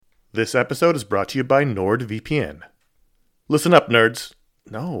This episode is brought to you by NordVPN. Listen up, nerds.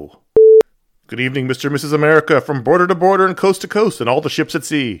 No. Good evening, Mr. and Mrs. America, from border to border and coast to coast and all the ships at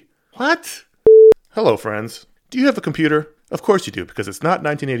sea. What? Hello, friends. Do you have a computer? Of course you do, because it's not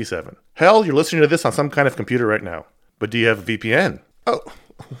 1987. Hell, you're listening to this on some kind of computer right now. But do you have a VPN? Oh,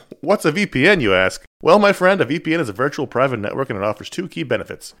 what's a VPN, you ask? Well, my friend, a VPN is a virtual private network and it offers two key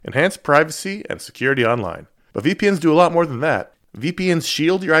benefits: enhanced privacy and security online. But VPNs do a lot more than that. VPNs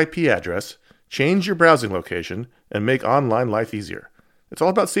shield your IP address, change your browsing location, and make online life easier. It's all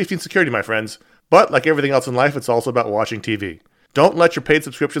about safety and security, my friends. But like everything else in life, it's also about watching TV. Don't let your paid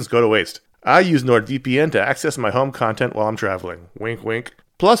subscriptions go to waste. I use NordVPN to access my home content while I'm traveling. Wink, wink.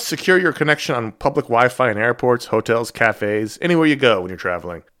 Plus, secure your connection on public Wi-Fi in airports, hotels, cafes, anywhere you go when you're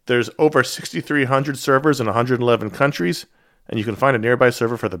traveling. There's over 6,300 servers in 111 countries, and you can find a nearby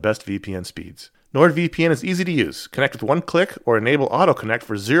server for the best VPN speeds. NordVPN is easy to use. Connect with one click or enable auto-connect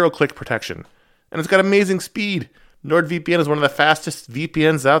for zero-click protection. And it's got amazing speed. NordVPN is one of the fastest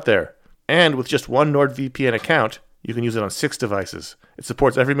VPNs out there. And with just one NordVPN account, you can use it on 6 devices. It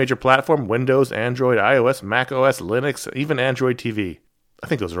supports every major platform: Windows, Android, iOS, macOS, Linux, even Android TV. I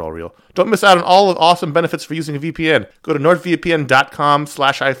think those are all real. Don't miss out on all the awesome benefits for using a VPN. Go to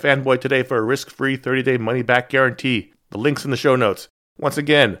nordvpn.com/ifanboy today for a risk-free 30-day money-back guarantee. The link's in the show notes. Once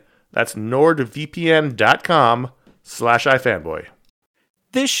again, that's nordvpn.com/ifanboy.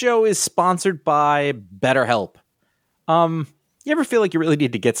 This show is sponsored by BetterHelp. You ever feel like you really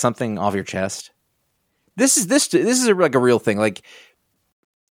need to get something off your chest? This is like a real thing. Like,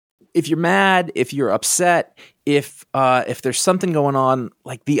 if you're mad, if you're upset, if there's something going on,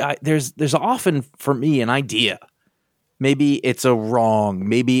 like there's often for me an idea. Maybe it's a wrong,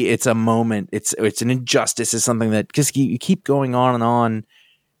 maybe it's a moment, it's an injustice, is something that just you keep going on and on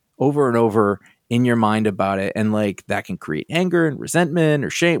over and over in your mind about it, and like that can create anger and resentment or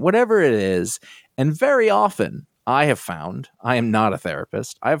shame, whatever it is. And very often, I have found, I am not a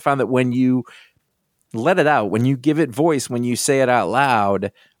therapist, I have found that when you let it out, when you give it voice, when you say it out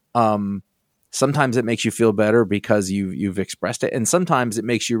loud, sometimes it makes you feel better because you've expressed it, and sometimes it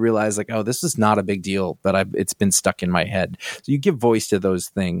makes you realize like, oh, this is not a big deal, but it's been stuck in my head. So you give voice to those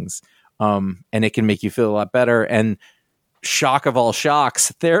things, and it can make you feel a lot better. And shock of all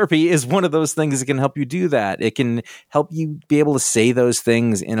shocks, therapy is one of those things that can help you do that. It can help you be able to say those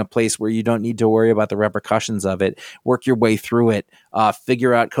things in a place where you don't need to worry about the repercussions of it, work your way through it,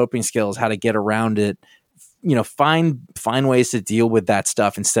 figure out coping skills, how to get around it, find ways to deal with that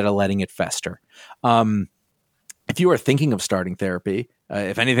stuff instead of letting it fester. If you are thinking of starting therapy,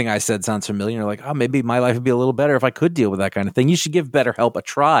 if anything I said sounds familiar, you're like, oh, maybe my life would be a little better if I could deal with that kind of thing, you should give BetterHelp a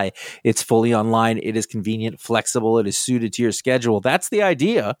try. It's fully online. It is convenient, flexible. It is suited to your schedule. That's the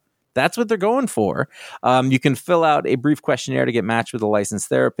idea. That's what they're going for. You can fill out a brief questionnaire to get matched with a licensed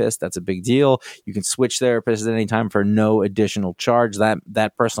therapist. That's a big deal. You can switch therapists at any time for no additional charge.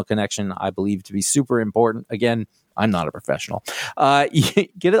 That personal connection, I believe, to be super important. Again, I'm not a professional. Get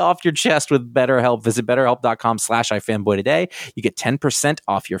it off your chest with BetterHelp. Visit BetterHelp.com/ifanboy today. You get 10%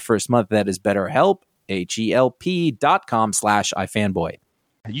 off your first month. That is BetterHelp, HELP.com/ifanboy.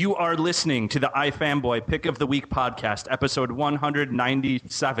 You are listening to the iFanboy Pick of the Week podcast, episode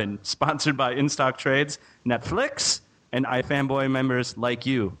 197, sponsored by InStock Trades, Netflix, and iFanboy members like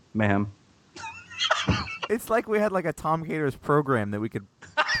you, ma'am. It's like we had like a Tom Gators program that we could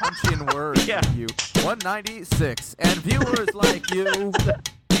punch in words. Yeah. You 196 and viewers like you.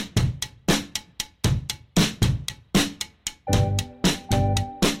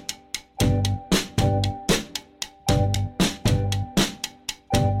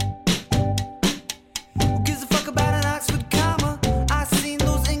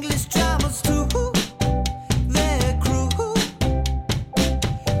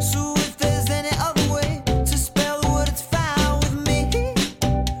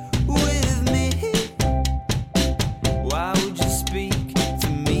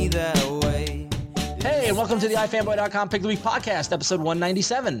 Welcome to the iFanboy.com Pick of the Week podcast, episode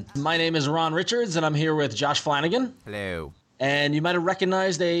 197. My name is Ron Richards, and I'm here with Josh Flanagan. Hello. And you might have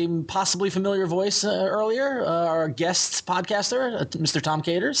recognized a possibly familiar voice earlier, our guest podcaster, Mr. Tom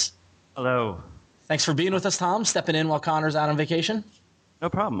Caters. Hello. Thanks for being with us, Tom, stepping in while Conor's out on vacation. No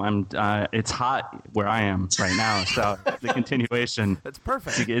problem. It's hot where I am right now, so the continuation. That's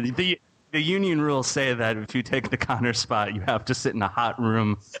perfect. The union rules say that if you take the Conor spot, you have to sit in a hot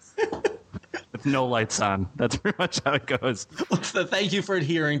room with no lights on. That's pretty much how it goes. Thank you for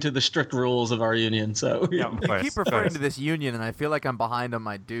adhering to the strict rules of our union. So yeah, of course, you keep referring to this union, and I feel like I'm behind on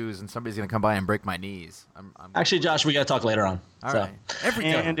my dues, and somebody's going to come by and break my knees. Actually, Josh, we got to talk later on. All right.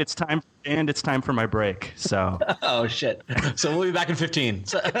 And it's time and it's time for my break. So Oh shit! So we'll be back in 15.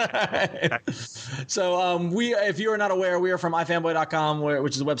 So, if you are not aware, we are from ifanboy.com,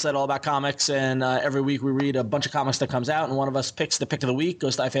 which is a website all about comics, and every week we read a bunch of comics that comes out, and one of us picks the pick of the week,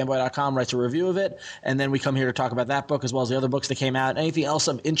 goes to ifanboy.com, writes a review of it, and then we come here to talk about that book as well as the other books that came out. Anything else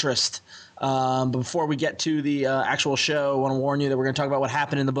of interest? Before we get to the actual show, I want to warn you that we're going to talk about what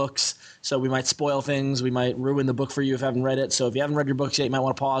happened in the books. So we might spoil things. We might ruin the book for you if you haven't read it. So if you haven't read your books yet, you might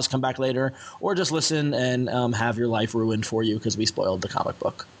want to pause, come back later, or just listen and have your life ruined for you because we spoiled the comic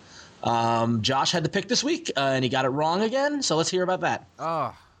book. Josh had to pick this week, and he got it wrong again. So let's hear about that.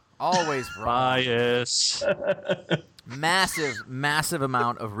 Oh, always wrong. bias. Massive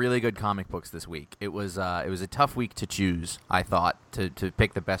amount of really good comic books this week. It was a tough week to choose. I thought to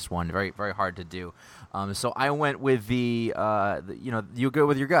pick the best one. Very hard to do. So I went with you go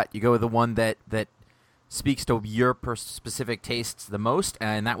with your gut. You go with the one that speaks to your specific tastes the most,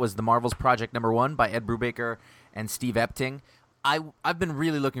 and that was the Marvel's Project #1 by Ed Brubaker and Steve Epting. I've been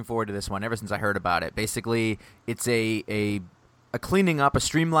really looking forward to this one ever since I heard about it. Basically, it's a cleaning up, a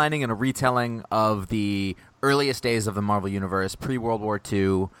streamlining, and a retelling of the earliest days of the Marvel Universe, pre-World War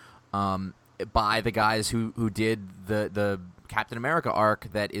II, by the guys who did the Captain America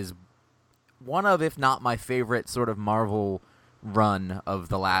arc that is one of, if not my favorite, sort of Marvel run of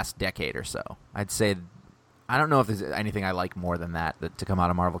the last decade or so. I'd say, I don't know if there's anything I like more than that to come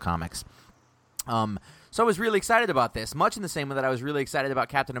out of Marvel Comics. So I was really excited about this, much in the same way that I was really excited about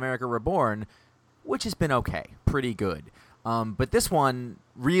Captain America Reborn, which has been okay, pretty good. But this one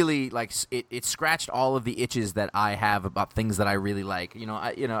really, like, it scratched all of the itches that I have about things that I really like.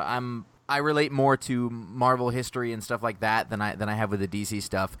 I relate more to Marvel history and stuff like that than I have with the DC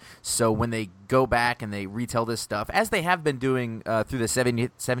stuff. So when they go back and they retell this stuff, as they have been doing through the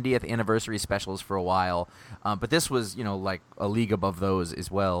 70th anniversary specials for a while, but this was, like a league above those as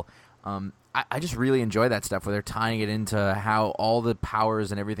well. I just really enjoy that stuff where they're tying it into how all the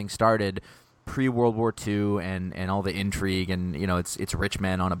powers and everything started pre-World War II and all the intrigue, and it's rich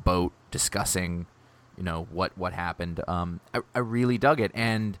men on a boat discussing what happened. I really dug it,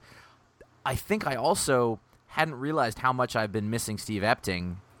 and I think I also hadn't realized how much I've been missing Steve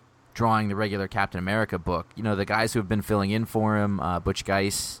Epting drawing the regular Captain America book. The guys who have been filling in for him, Butch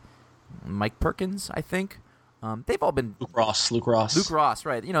Geiss, Mike Perkins, I think. They've all been... Luke Ross,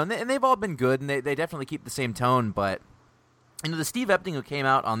 right. And they've all been good, and they definitely keep the same tone, but the Steve Epting who came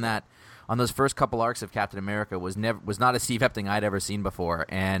out on those first couple arcs of Captain America was not a Steve Epting I'd ever seen before,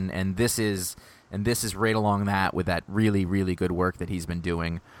 and this is right along that with that really, really good work that he's been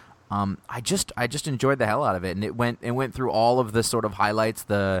doing. I just enjoyed the hell out of it, and it went through all of the sort of highlights,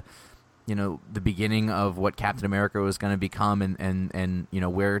 the beginning of what Captain America was going to become, and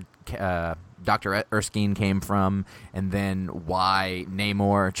where Dr. Erskine came from, and then why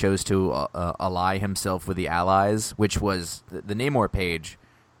Namor chose to ally himself with the Allies, which was the Namor page.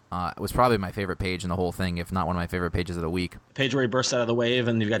 Was probably my favorite page in the whole thing, if not one of my favorite pages of the week. Page where he bursts out of the wave,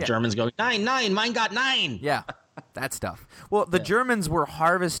 and you've got Germans going, 9, mine got 9. Yeah, that stuff. Well, the Germans were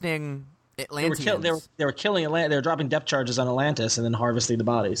harvesting Atlanteans. They were killing Atlantis. They were dropping depth charges on Atlantis and then harvesting the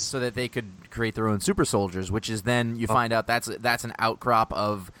bodies so that they could create their own super soldiers. Which is then you find out that's an outcrop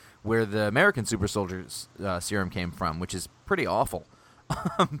of where the American super soldiers serum came from, which is pretty awful.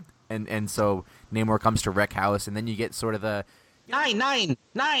 and so Namor comes to wreck house, and then you get sort of the 9.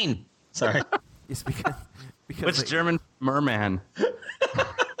 Sorry, it's because What's German merman?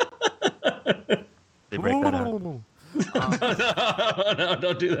 They break that out. No,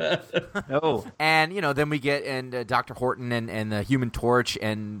 don't do that. No. And then we get Dr. Horton and the Human Torch,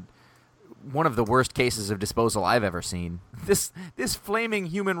 and one of the worst cases of disposal I've ever seen. This flaming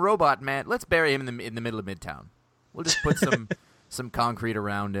human robot man. Let's bury him in the middle of Midtown. We'll just put some concrete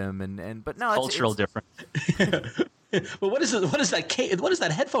around him, but no, Cultural difference. But what is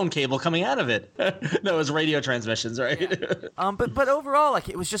that headphone cable coming out of it? No, it's radio transmissions, right? Yeah. But overall, like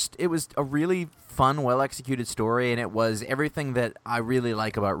it was a really fun, well executed story, and it was everything that I really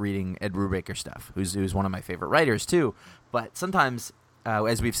like about reading Ed Brubaker stuff, who's one of my favorite writers too. But sometimes,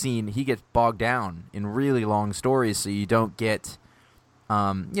 as we've seen, he gets bogged down in really long stories, so you don't get,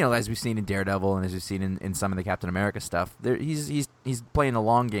 as we've seen in Daredevil and as we've seen in some of the Captain America stuff, he's playing a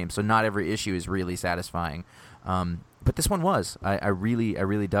long game, so not every issue is really satisfying. But this one was. I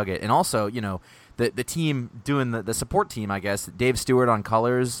really dug it. And also, the team doing the support team, I guess, Dave Stewart on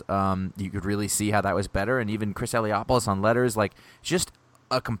colors, you could really see how that was better, and even Chris Eliopoulos on letters, like just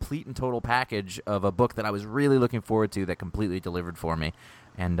a complete and total package of a book that I was really looking forward to that completely delivered for me.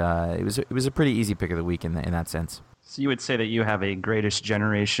 And it was a pretty easy pick of the week in that sense. So you would say that you have a greatest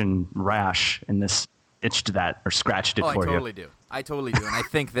generation rash in this itched that or scratched it Oh, for I totally you. do. I totally do. And I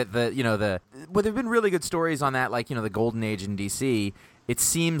think that there've been really good stories on that, like, the Golden Age in DC. It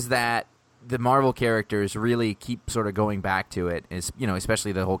seems that the Marvel characters really keep sort of going back to it,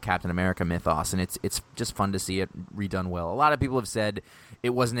 especially the whole Captain America mythos, and it's just fun to see it redone well. A lot of people have said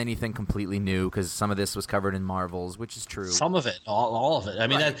it wasn't anything completely new because some of this was covered in Marvels, which is true. Some of it, all of it. I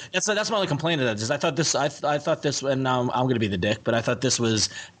mean, Right. that's my only complaint of that. Is I thought this, and now I'm going to be the dick, but I thought this was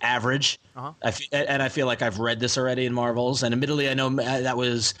average. Uh-huh. I feel like I've read this already in Marvels, and admittedly, I know that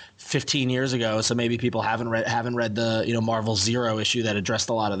was 15 years ago, so maybe people haven't read the Marvel Zero issue that addressed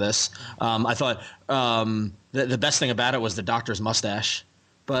a lot of this. I thought the best thing about it was the Doctor's mustache,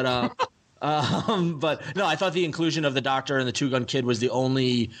 but. But no, I thought the inclusion of the Doctor and the Two-Gun Kid was the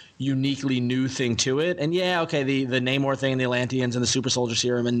only uniquely new thing to it. And yeah, okay, the Namor thing and the Atlanteans and the Super Soldier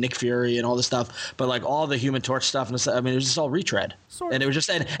Serum and Nick Fury and all this stuff, but like all the Human Torch stuff, and I mean, it was just all retread. And it was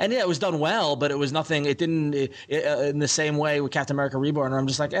just, and yeah, it was done well, but it was nothing. It didn't in the same way with Captain America Reborn. Where I'm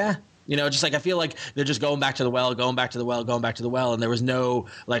just like, just like I feel like they're just going back to the well, and there was no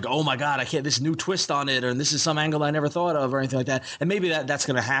like, oh my god, I can't, this new twist on it, or this is some angle I never thought of, or anything like that. And maybe that's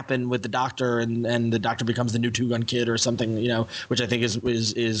going to happen with the Doctor, and the Doctor becomes the new Two-Gun Kid or something, which I think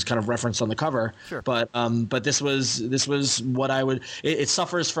is kind of referenced on the cover. Sure. But this was what I would. It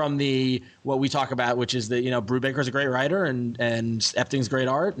suffers from what we talk about, which is that Brubaker's a great writer, and Epting's great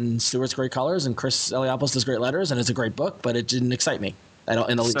art, and Stewart's great colors, and Chris Eliopoulos does great letters, and it's a great book, but it didn't excite me. I don't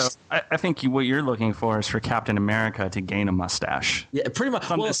in the least. I think what you're looking for is for Captain America to gain a mustache. Yeah, pretty much.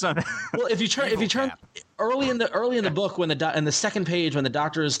 Well, if you turn early in the book when in the second page when the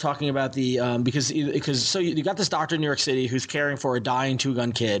Doctor is talking about the because so you got this Doctor in New York City who's caring for a dying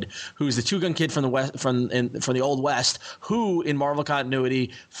Two-Gun Kid, who's the Two-Gun Kid from the West from the Old West, who in Marvel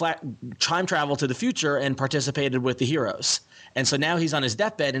continuity time traveled to the future and participated with the heroes. And so now he's on his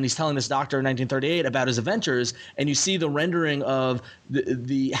deathbed and he's telling this Doctor in 1938 about his adventures, and you see the rendering of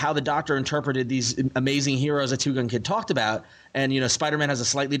the how the Doctor interpreted these amazing heroes that Two-Gun Kid talked about. And Spider-Man has a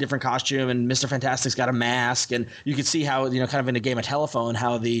slightly different costume, and Mr. Fantastic's got a mask, and you can see how kind of in a game of telephone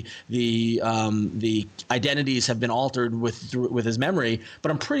how the identities have been altered with his memory.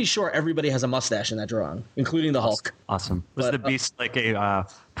 But I'm pretty sure everybody has a mustache in that drawing, including the Hulk. Awesome. Was the Beast like a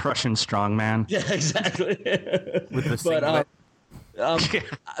Prussian strongman? Yeah, exactly. With the singlet.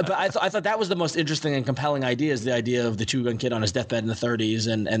 But I thought that was the most interesting and compelling idea, is the idea of the Two-Gun Kid on his deathbed in the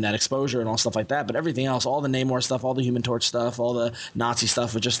 30s and that exposure and all stuff like that. But everything else, all the Namor stuff, all the Human Torch stuff, all the Nazi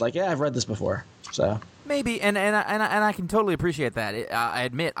stuff, was just like, yeah, I've read this before. So maybe, and I can totally appreciate that. I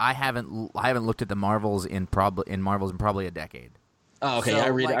admit I haven't looked at the Marvels in probably a decade. Oh, okay. So, I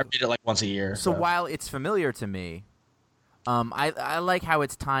read it like once a year. So while it's familiar to me, I like how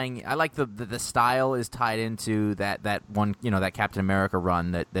it's tying. I like the style is tied into that one, that Captain America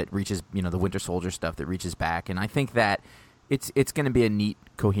run that reaches, the Winter Soldier stuff that reaches back, and I think that it's going to be a neat,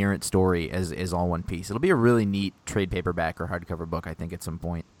 coherent story as all one piece. It'll be a really neat trade paperback or hardcover book, I think, at some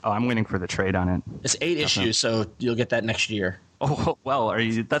point. Oh, I'm waiting for the trade on it. It's 8 issues, so you'll get that next year. Oh, well,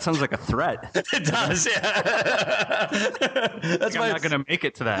 that sounds like a threat. It does, yeah. I'm not going to make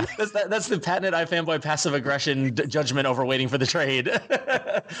it to that. That's the patented iFanboy passive aggression judgment over waiting for the trade.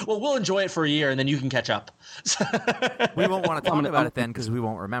 Well, we'll enjoy it for a year, and then you can catch up. We won't want to talk about it then because we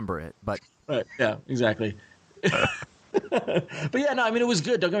won't remember it. But right, yeah, exactly. But yeah, no, I mean, it was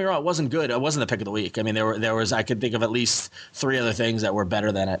good. Don't get me wrong, it wasn't good. It wasn't the pick of the week. I mean, there was I could think of at least 3 other things that were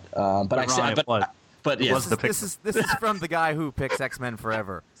better than it. But yes, this is from the guy who picks X-Men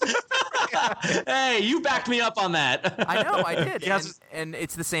Forever. Hey, you backed me up on that. I know, I did. Yes. And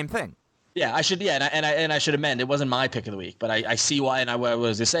it's the same thing. Yeah, I should. Yeah, and I should amend. It wasn't my pick of the week, but I see why. And what I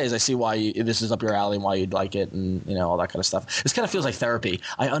was going to say is I see why this is up your alley and why you'd like it, and all that kind of stuff. This kind of feels like therapy.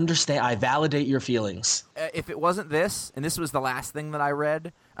 I understand. I validate your feelings. If it wasn't this, and this was the last thing that I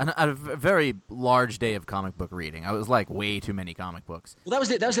read, a very large day of comic book reading. I was like way too many comic books. Well, that was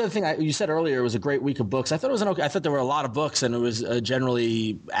the other thing you said earlier. It was a great week of books. I thought it was I thought there were a lot of books, and it was a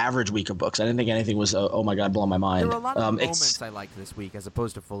generally average week of books. I didn't think anything was oh my god, blowing my mind. There were a lot of moments I liked this week as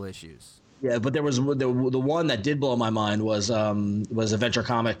opposed to full issues. Yeah, but there was the one that did blow my mind was Adventure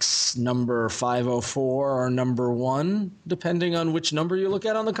Comics number 504 or number 1, depending on which number you look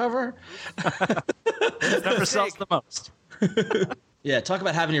at on the cover. Never sells the most. Yeah, talk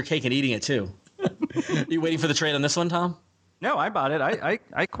about having your cake and eating it too. You waiting for the trade on this one, Tom? No, I bought it.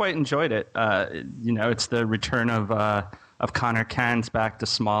 I quite enjoyed it. It's the return of Conor Kent's back to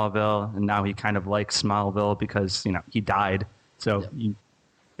Smallville, and now he kind of likes Smallville because he died. So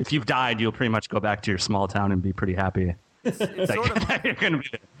if you've died, you'll pretty much go back to your small town and be pretty happy. It's You're gonna be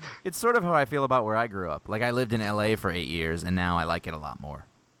there. It's sort of how I feel about where I grew up. Like I lived in LA for 8 years, and now I like it a lot more.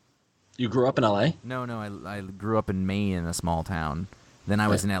 You grew up in L.A.? No, I grew up in Maine in a small town. Then I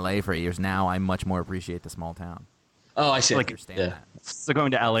was in L.A. for 8 years. Now I much more appreciate the small town. Oh, I see. Like, Understand that. So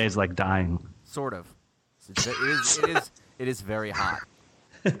going to LA is like dying. Sort of. It is very hot.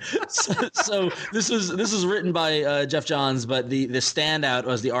 So this was written by Jeff Johns, but the standout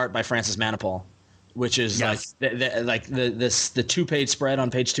was the art by Francis Manipul, which is Yes. like the 2-page spread on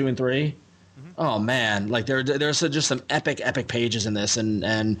page 2 and 3. Oh man, like there's just some epic pages in this, and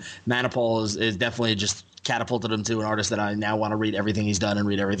Manipul is definitely just catapulted him to an artist that I now want to read everything he's done and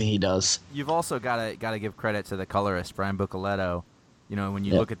read everything he does. You've also got to give credit to the colorist Brian Bucoletto. You know, when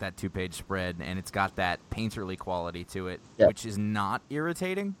you look at that 2-page spread, and it's got that painterly quality to it, which is not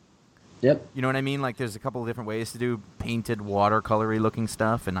irritating. Yep. You know what I mean? Like, there's a couple of different ways to do painted, watercolory looking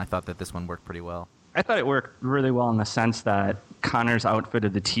stuff, and I thought that this one worked pretty well. I thought it worked really well in the sense that Connor's outfit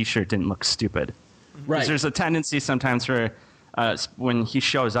of the T-shirt didn't look stupid. Right. 'Cause there's a tendency sometimes for when he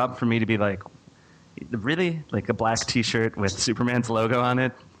shows up for me to be like, really? Like a black T-shirt with Superman's logo on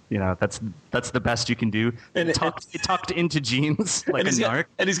it? You know, that's the best you can do. And tucked into jeans like a narc.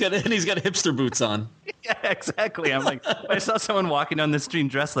 And he's got hipster boots on. Yeah, exactly. I'm like, if I saw someone walking down the street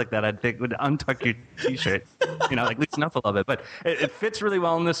dressed like that, I'd think would untuck your T-shirt, you know, like loosen up a little bit. But it fits really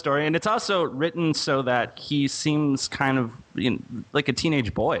well in this story, and it's also written so that he seems kind of like a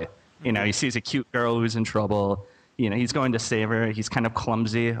teenage boy. You know, he sees a cute girl who's in trouble. You know, he's going to save her. He's kind of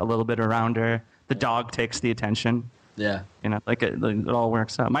clumsy a little bit around her. The dog takes the attention. Yeah. You know, like it all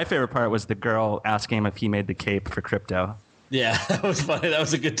works out. My favorite part was the girl asking him if he made the cape for Crypto. Yeah, that was funny. That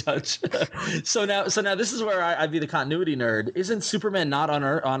was a good touch. So now this is where I'd be the continuity nerd. Isn't Superman not on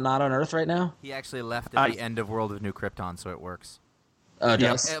Earth right now? He actually left at the end of World of New Krypton, so it works. Oh, it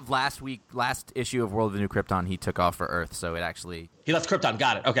Yeah. does? Last issue of World of New Krypton, he took off for Earth, so it actually... He left Krypton.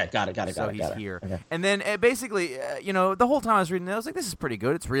 Got it. Okay, got it. So he's here. Okay. And then basically, you know, the whole time I was reading it, I was like, this is pretty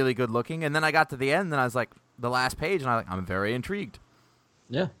good. It's really good looking. And then I got to the end, and I was like, the last page, and I was like, I'm very intrigued.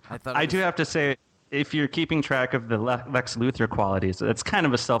 Yeah. I do have to say, if you're keeping track of the Lex Luthor qualities, it's kind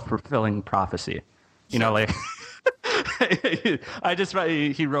of a self-fulfilling prophecy. You know, like...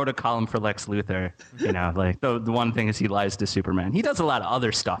 he wrote a column for Lex Luthor. You know, like the one thing is he lies to Superman. He does a lot of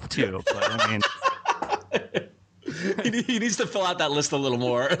other stuff too. But I mean, he needs to fill out that list a little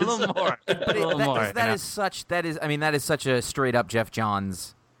more. a little more. That is such a straight up Jeff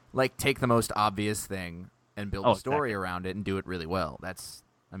Johns, like, take the most obvious thing and build a story around it and do it really well.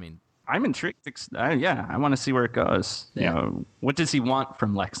 I'm intrigued. I want to see where it goes. You know, what does he want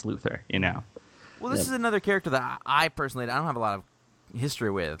from Lex Luthor? You know. Well, this is another character that I personally, I don't have a lot of history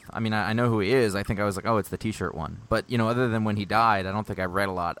with. I mean, I know who he is. I think I was like, oh, it's the T-shirt one. But, you know, other than when he died, I don't think I read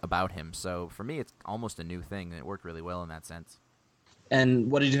a lot about him. So for me, it's almost a new thing, and it worked really well in that sense. And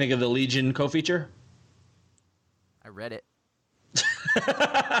what did you think of the Legion co-feature? I read it.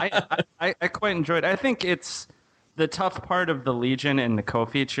 I quite enjoyed it. I think it's the tough part of the Legion and the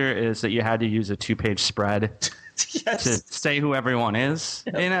co-feature is that you had to use a 2-page spread Yes. to say who everyone is.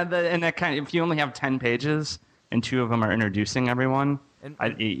 Yep. And that kind of, if you only have 10 pages and 2 of them are introducing everyone,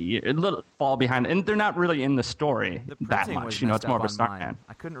 you a little fall behind. And they're not really in the story that much. You know, it's more of a Starman.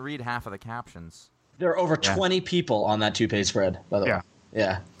 I couldn't read half of the captions. There are over 20 people on that 2-page spread, by the way.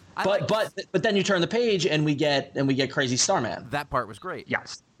 Yeah. But then you turn the page and we get Crazy Starman. That part was great.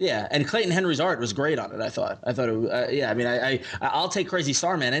 Yes. Yeah, and Clayton Henry's art was great on it. I thought it. I mean, I'll take Crazy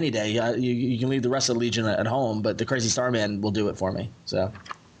Starman any day. You can leave the rest of the Legion at home, but the Crazy Starman will do it for me. So,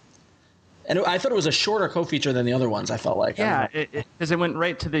 and I thought it was a shorter co-feature than the other ones. I felt like because it went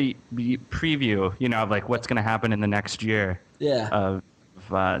right to the preview. You know, of like what's going to happen in the next year. Yeah. Of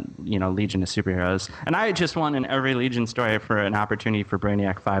Legion of Superheroes, and I just want in every Legion story for an opportunity for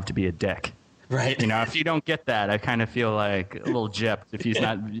Brainiac 5 to be a dick. Right. You know, if you don't get that, I kind of feel like a little gypped if he's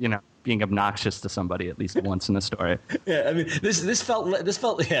not, being obnoxious to somebody at least once in the story. Yeah, I mean, this felt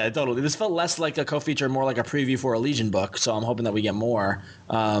yeah, totally. This felt less like a co-feature, more like a preview for a Legion book. So I'm hoping that we get more.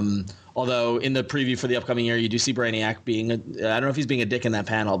 Although in the preview for the upcoming year, you do see Brainiac being I don't know if he's being a dick in that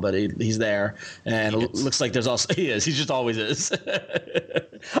panel, but he's there, and it looks like there's also he just always is.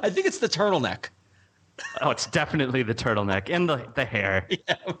 I think it's the turtleneck. Oh, it's definitely the turtleneck and the hair.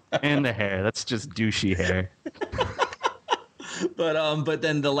 Yeah. And the hair. That's just douchey hair. But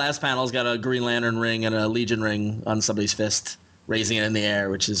then the last panel's got a Green Lantern ring and a Legion ring on somebody's fist, raising it in the air,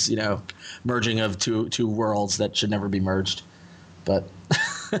 which is, merging of two worlds that should never be merged. But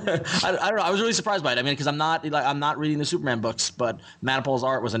I don't know. I was really surprised by it. I mean, because I'm not reading the Superman books, but Manipul's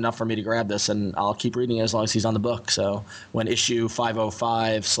art was enough for me to grab this, and I'll keep reading it as long as he's on the book. So when issue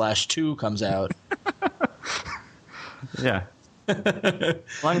 505/2 comes out, yeah. How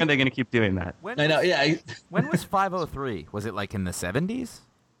long are they going to keep doing that? I know. Yeah. When was 503? Was it like in the 70s?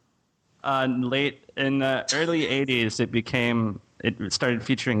 late in the early 80s, it started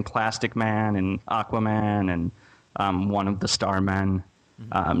featuring Plastic Man and Aquaman and one of the Starmen.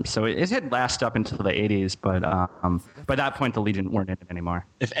 So it had lasted up until the 80s, but by that point, the Legion weren't in it anymore.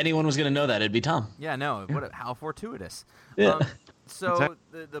 If anyone was going to know that, it'd be Tom. Yeah, no, how fortuitous. Yeah. So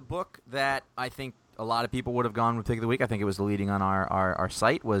the book that I think a lot of people would have gone with Pick of the Week, I think it was leading on our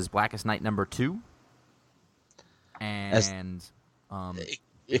site, was Blackest Night #2. And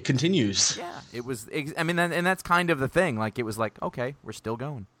it continues. Yeah, it was. I mean, and that's kind of the thing. Like, it was like, okay, we're still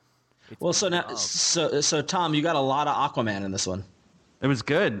going. So Tom, you got a lot of Aquaman in this one. It was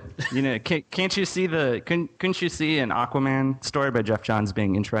good. You know, couldn't you see an Aquaman story by Jeff Johns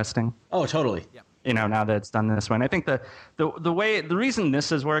being interesting? Oh, totally. Yeah. You know, now that it's done this way. And I think the reason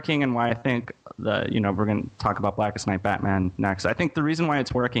this is working and why I think we're going to talk about Blackest Night Batman next. I think the reason why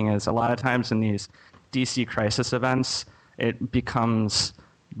it's working is a lot of times in these DC Crisis events, it becomes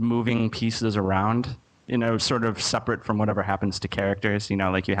moving pieces around, sort of separate from whatever happens to characters.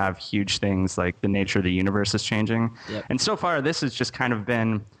 Like you have huge things like the nature of the universe is changing. Yep. And so far, this has just kind of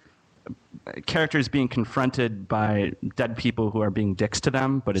been characters being confronted by dead people who are being dicks to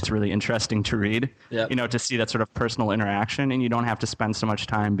them, but it's really interesting to read, Yep. To see that sort of personal interaction. And you don't have to spend so much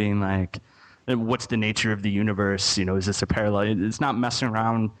time being like, what's the nature of the universe? Is this a parallel? It's not messing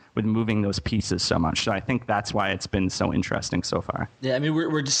around with moving those pieces so much. So I think that's why it's been so interesting so far. Yeah, I mean,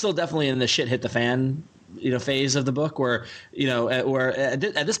 we're still definitely in the shit hit the fan, phase of the book where, where at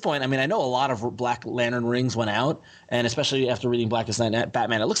this point, I mean, I know a lot of Black Lantern rings went out, and especially after reading Blackest Night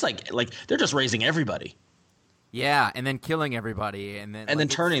Batman, it looks like they're just raising everybody. Yeah, and then killing everybody, and then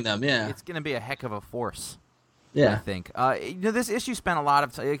turning them. Yeah, it's going to be a heck of a force. Yeah, I think. This issue spent a lot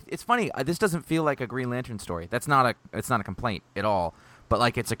of time. It's funny. This doesn't feel like a Green Lantern story. It's not a complaint at all.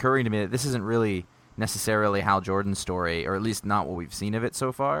 But it's occurring to me that this isn't really necessarily Hal Jordan's story, or at least not what we've seen of it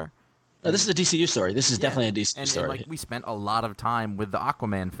so far. No, this is a DCU story. This is definitely a DCU story. And we spent a lot of time with the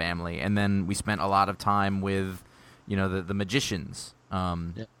Aquaman family, and then we spent a lot of time with, the magicians.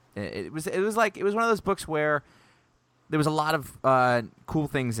 It was one of those books where there was a lot of cool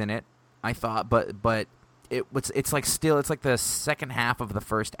things in it, I thought, but it's like the second half of the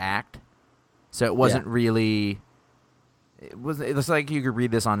first act, so it wasn't really. It was like you could read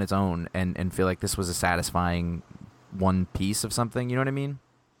this on its own and feel like this was a satisfying one piece of something. You know what I mean?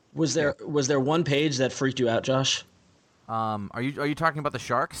 Was there one page that freaked you out, Josh? Are you talking about the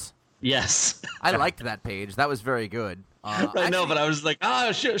sharks? Yes. I liked that page. That was very good. I know, but I was like,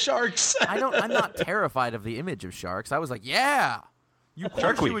 sharks. I'm not terrified of the image of sharks. I was like, yeah. You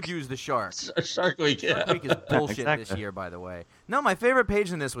would use the sharks. Shark Week, yeah. Shark Week is bullshit Exactly. this year, by the way. No, my favorite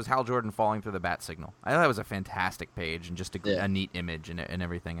page in this was Hal Jordan falling through the bat signal. I thought it was a fantastic page and just a neat image and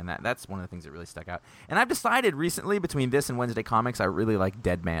everything, and that's one of the things that really stuck out. And I've decided recently between this and Wednesday Comics, I really like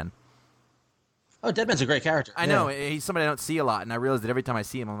Dead Man. Oh, Dead Man's a great character. I know. He's somebody I don't see a lot, and I realize that every time I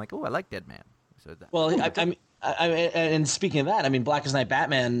see him, I'm like, oh, I like Dead Man. So and speaking of that, I mean, Blackest Night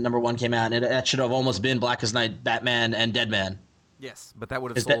Batman #1 came out, and that should have almost been Blackest Night Batman and Dead Man. Yes, but that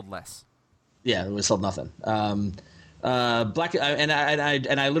would have sold less. Yeah, it would have sold nothing. Black and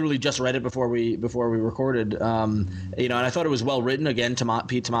I literally just read it before we recorded. And I thought it was well written. Again,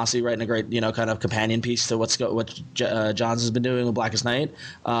 Pete Tomasi writing a great kind of companion piece to what Johns has been doing with Blackest Night.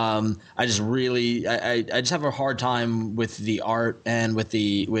 I just have a hard time with the art and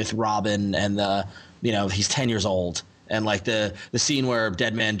with Robin and he's 10 years old. And like the scene where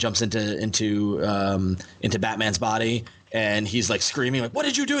Dead Man jumps into Batman's body, and he's like screaming like, "What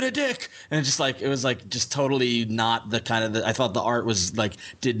did you do to Dick?" And it was just totally not the kind of I thought the art was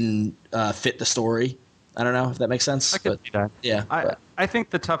didn't fit the story. I don't know if that makes sense. I could see that. Yeah, I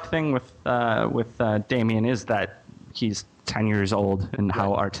think the tough thing with Damian is that he's 10 years old, and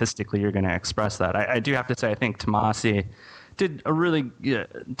how artistically you're going to express that. I do have to say, I think Tomasi did a really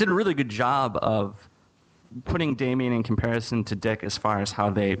good job of putting Damian in comparison to Dick as far as how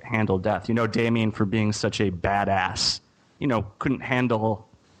they handle death. Damian, for being such a badass, couldn't handle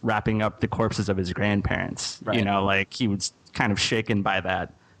wrapping up the corpses of his grandparents. Right. He was kind of shaken by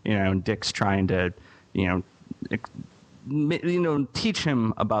that. And Dick's trying to, teach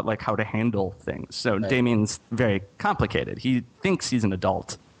him about how to handle things. So right. Damian's very complicated. He thinks he's an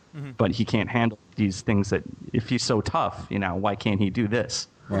adult, but he can't handle these things that if he's so tough, why can't he do this?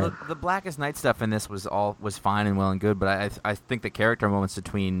 Well, the Blackest Night stuff in this was fine and well and good, but I think the character moments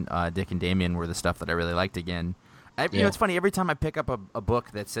between Dick and Damian were the stuff that I really liked again. It's funny, every time I pick up a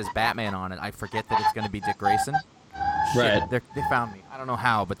book that says Batman on it, I forget that it's going to be Dick Grayson. Right. Shit, they found me. I don't know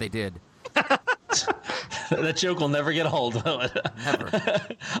how, but they did. That joke will never get old, will it? Never.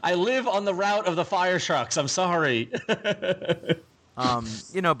 I live on the route of the fire trucks. I'm sorry.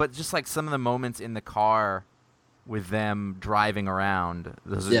 But just like some of the moments in the car with them driving around,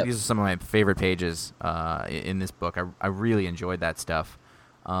 these are some of my favorite pages in this book. I really enjoyed that stuff.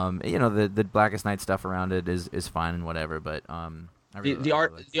 The Blackest Night stuff around it is fine and whatever, but the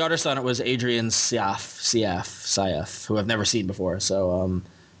artist on it was Adrian Syaf, who I've never seen before. So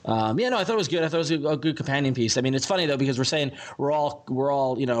I thought it was good. I thought it was a good companion piece. I mean, it's funny though because we're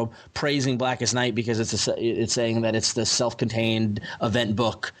all praising Blackest Night because it's saying that it's the self-contained event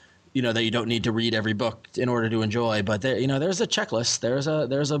book, that you don't need to read every book in order to enjoy. But there's a checklist.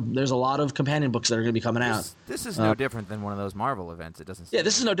 There's a lot of companion books that are going to be coming out. This is no different than one of those Marvel events. It doesn't. Yeah,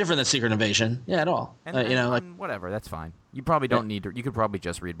 this is no different than Secret Invasion. Yeah, at all. And whatever. That's fine. You probably don't need to. You could probably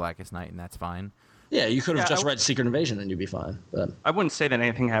just read Blackest Night, and that's fine. Yeah, you could have just read Secret Invasion and you'd be fine. But I wouldn't say that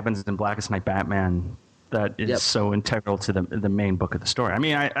anything happens in Blackest Night Batman that is so integral to the main book of the story. I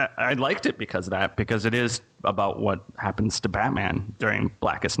mean, I liked it because of that, because it is about what happens to Batman during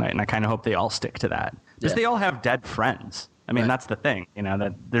Blackest Night, and I kind of hope they all stick to that. Because they all have dead friends. I mean, that's the thing,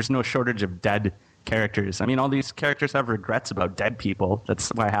 that there's no shortage of dead characters. I mean, all these characters have regrets about dead people. That's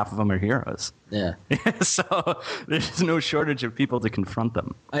why half of them are heroes. Yeah. So there's no shortage of people to confront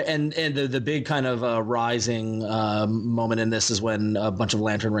them. And the big kind of rising moment in this is when a bunch of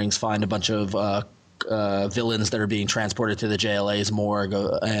Lantern Rings find a bunch of villains that are being transported to the JLA's morgue,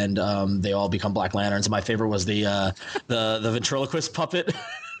 and they all become Black Lanterns. My favorite was the ventriloquist puppet.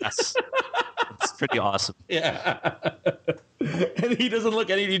 Yes. It's pretty awesome. Yeah. And he doesn't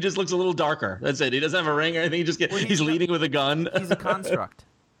look any. He just looks a little darker. That's it. He doesn't have a ring or anything. He's leading with a gun. He's a construct.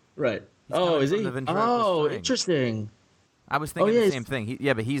 Right. He's is he? Oh, interesting. I was thinking the same thing.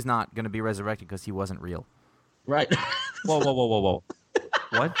 But he's not going to be resurrected because he wasn't real. Right. Whoa.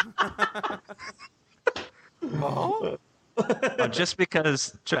 What? Oh? Just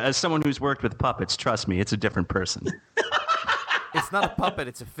because, as someone who's worked with puppets, trust me, it's a different person. It's not a puppet,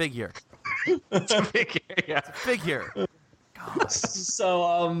 it's a figure. It's a figure, yeah. It's a figure.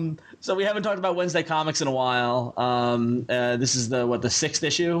 So we haven't talked about Wednesday Comics in a while. This is the sixth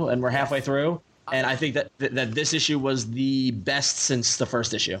issue, and we're halfway through. And I think that this issue was the best since the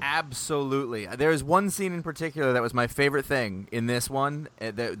first issue. Absolutely. There's one scene in particular that was my favorite thing in this one.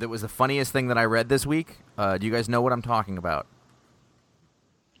 That was the funniest thing that I read this week. Do you guys know what I'm talking about?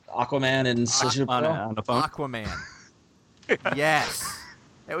 Aquaman and on the phone. Aquaman. Yes.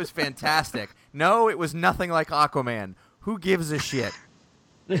 It was fantastic. No, it was nothing like Aquaman. Who gives a shit?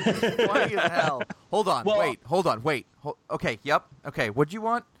 Funny as hell. Hold on. Wait. Okay. Yep. Okay. What'd you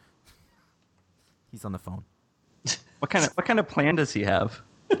want? He's on the phone. What kind of plan does he have?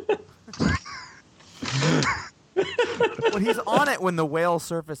 Well, he's on it when the whale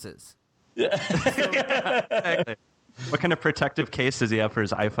surfaces. Yeah. Exactly. What kind of protective case does he have for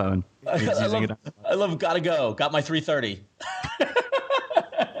his iPhone? I love Gotta Go. Got my 330.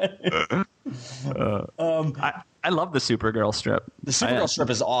 I love the Supergirl strip. The Supergirl strip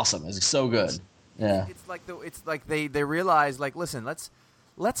is awesome. It's so good. Yeah. It's like they realize, like, listen,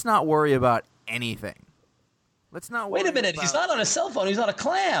 let's not worry about anything. Let's not worry. Wait a minute. He's not on a cell phone. He's on a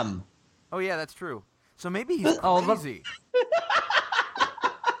clam. Oh yeah, that's true. So maybe he's crazy.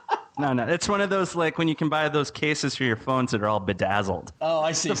 No. It's one of those, like, when you can buy those cases for your phones that are all bedazzled. Oh,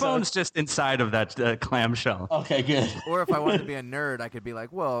 I see. The phone's just inside of that clamshell. Okay, good. Or if I wanted to be a nerd, I could be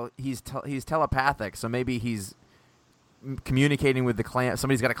like, well, he's telepathic, so maybe he's communicating with the clam.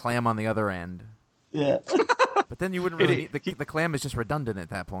 Somebody's got a clam on the other end. Yeah. But then you wouldn't really need the clam is just redundant at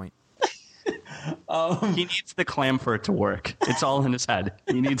that point. He needs the clam for it to work. It's all in his head.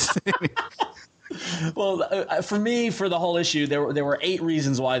 He needs. Well, for me, for the whole issue, there were 8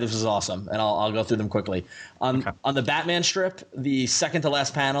 reasons why this was awesome, and I'll go through them quickly. On the Batman strip, the second to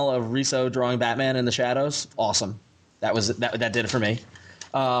last panel of Rizzo drawing Batman in the shadows, awesome. That did it for me.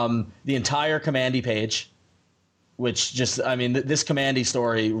 The entire Commandy page, which just, I mean, this Commandy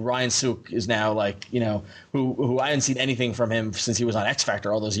story, Ryan Sook is now, like, who I hadn't seen anything from him since he was on X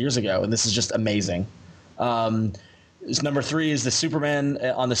Factor all those years ago, and this is just amazing. Number 3 is the Superman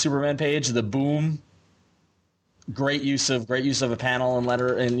on the Superman page, the boom. Great use of a panel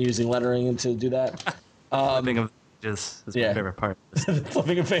and using lettering to do that. Flipping of pages is my favorite part.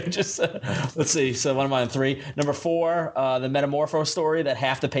 Flipping of pages. Let's see. So what am I on 3? Number 4, the Metamorpho story that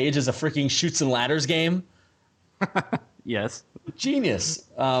half the page is a freaking Chutes and Ladders game. Yes. Genius.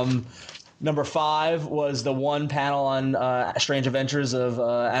 Number 5 was the one panel on Strange Adventures of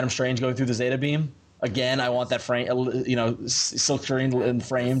Adam Strange going through the Zeta Beam. Again, I want that frame, silk screen and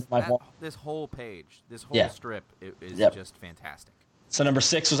framed. This whole page, this whole strip is just fantastic. So number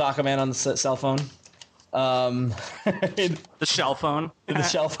 6 was Aquaman on the cell phone. in The shell phone. the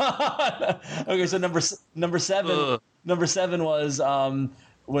shelf. Okay, so number seven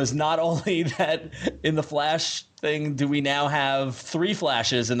was not only that in the Flash thing. Do we now have 3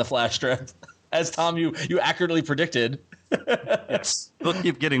 Flashes in the Flash strip? As Tom, you accurately predicted. Yes, they'll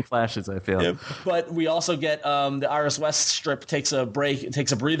keep getting Flashes, I feel. Yep. But we also get the Iris West strip takes a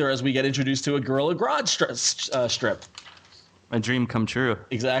breather as we get introduced to a Gorilla Grodd strip. My dream come true.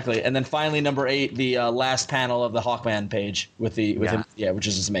 Exactly, and then finally number 8, the last panel of the Hawkman page with him, which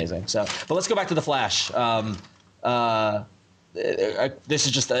is just amazing. So, but let's go back to the Flash.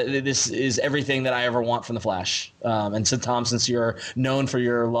 This is everything that I ever want from the Flash. And so, Tom, since you're known for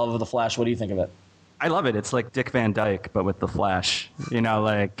your love of the Flash, what do you think of it? I love it. It's like Dick Van Dyke, but with the Flash. You know,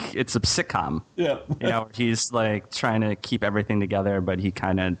 like it's a sitcom. Yeah. You know, he's like trying to keep everything together, but he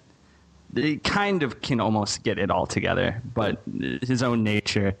kind of can almost get it all together. But his own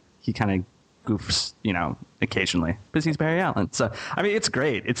nature, he kind of goofs, you know, occasionally because he's Barry Allen. So, I mean, it's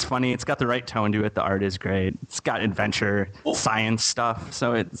great. It's funny. It's got the right tone to it. The art is great. It's got adventure, science stuff.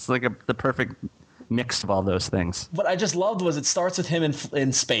 So it's like the perfect mix of all those things. What I just loved was it starts with him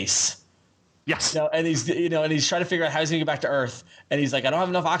in space. Yes. And he's trying to figure out how he's going to get back to Earth. And he's like, I don't have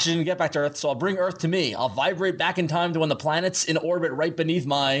enough oxygen to get back to Earth, so I'll bring Earth to me. I'll vibrate back in time to when the planet's in orbit right beneath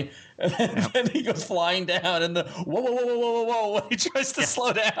my. And then he goes flying down, and whoa, when he tries to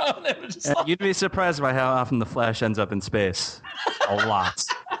slow down. You'd be surprised by how often the Flash ends up in space. A lot.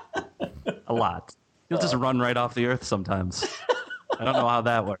 A lot. He'll just run right off the Earth sometimes. I don't know how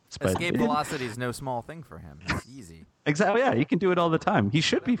that works. But Escape velocity is no small thing for him. It's easy. Exactly. Yeah, he can do it all the time. He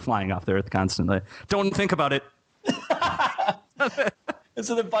should be flying off the Earth constantly. Don't think about it. And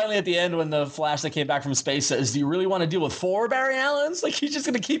so then finally at the end, when the Flash that came back from space says, do you really want to deal with 4 Barry Allens? Like, he's just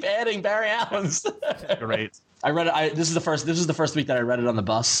going to keep adding Barry Allens. Great. I read it. This is the first week that I read it on the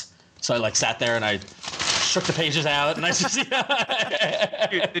bus. So I sat there and I shook the pages out and I just,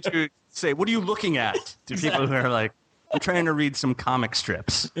 Did you say, what are you looking at? To people who are like, I'm trying to read some comic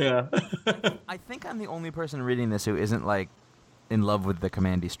strips. Yeah. I think I'm the only person reading this who isn't like in love with the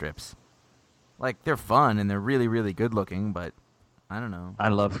Commandy strips. Like, they're fun and they're really, really good looking, but I don't know. I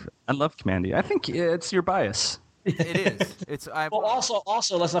love Commandy. I think it's your bias. It is.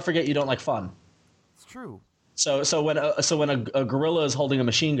 Also, let's not forget you don't like fun. It's true. So when a gorilla is holding a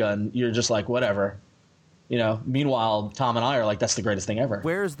machine gun, you're just like, whatever. You know. Meanwhile, Tom and I are like, that's the greatest thing ever.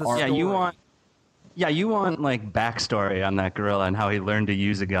 Where's the story? You want like backstory on that gorilla and how he learned to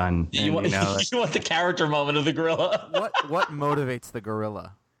use a gun. And, you want the character moment of the gorilla. What motivates the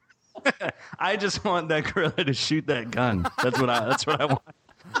gorilla? I just want that gorilla to shoot that gun. That's what I want.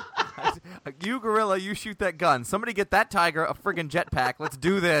 You gorilla, you shoot that gun. Somebody get that tiger a friggin' jetpack. Let's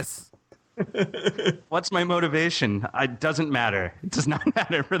do this. What's my motivation? It doesn't matter. It does not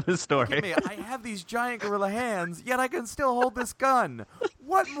matter for this story. I have these giant gorilla hands, yet I can still hold this gun.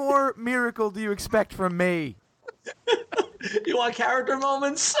 What more miracle do you expect from me? You want character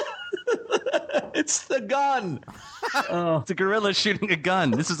moments? It's the gun. It's a gorilla shooting a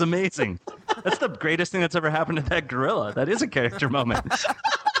gun. This is amazing. That's the greatest thing that's ever happened to that gorilla. That is a character moment.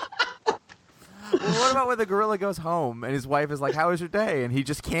 Well, what about when the gorilla goes home and his wife is like, "How was your day?" and he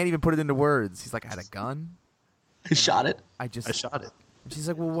just can't even put it into words. He's like, "I had a gun. I shot it. I shot it." And she's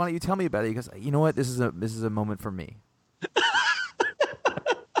like, "Well, why don't you tell me about it?" He goes, "You know what? This is a moment for me." And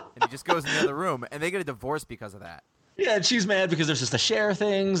he just goes in the other room, and they get a divorce because of that. Yeah, and she's mad because there's just to share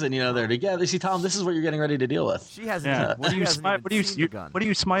things, and they're together. See, Tom, this is what you're getting ready to deal with. She hasn't. Yeah. What are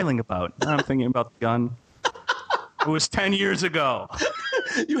you smiling about? I'm thinking about the gun. It was 10 years ago.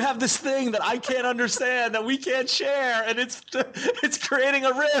 You have this thing that I can't understand, that we can't share, and it's creating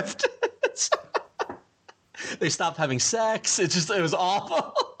a rift. They stopped having sex. It was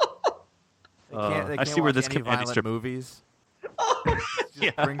awful. They can't I see where this any violent strip movies. She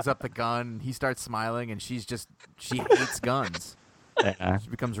just brings up the gun. He starts smiling, and she hates guns. Yeah. She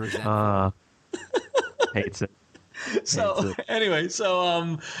becomes resentful. Hates it. So anyway,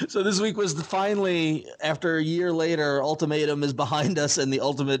 so this week was finally, after a year later, Ultimatum is behind us, and the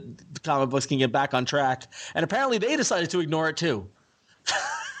Ultimate comic books can get back on track. And apparently, they decided to ignore it too.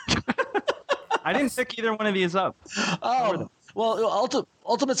 I didn't pick either one of these up. Oh. Well,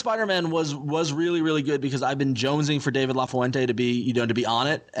 Ultimate Spider-Man was really, really good because I've been jonesing for David LaFuente to be on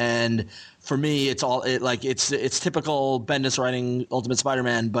it, and for me, it's typical Bendis writing Ultimate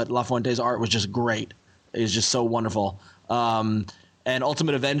Spider-Man, but LaFuente's art was just great. It was just so wonderful. And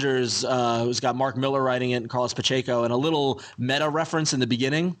Ultimate Avengers has got Mark Miller writing it and Carlos Pacheco, and a little meta reference in the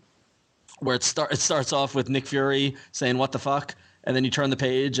beginning where it starts off with Nick Fury saying "What the fuck." And then you turn the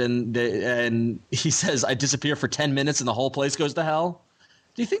page, and he says, "I disappear for 10 minutes, and the whole place goes to hell."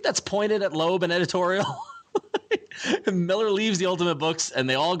 Do you think that's pointed at Loeb and editorial? Miller leaves the Ultimate books, and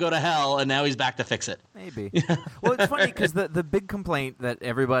they all go to hell, and now he's back to fix it. Maybe. Well, it's funny because the big complaint that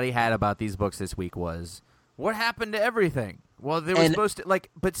everybody had about these books this week was, what happened to everything? Well, they were supposed to,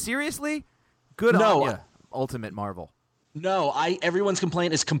 but seriously? Good on you, Ultimate Marvel. No, everyone's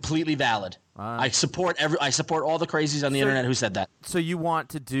complaint is completely valid. I support all the crazies on the internet who said that. So you want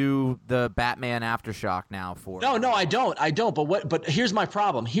to do the Batman Aftershock now for? No, I don't. But here's my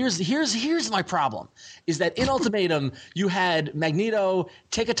problem. Here's my problem is that in Ultimatum you had Magneto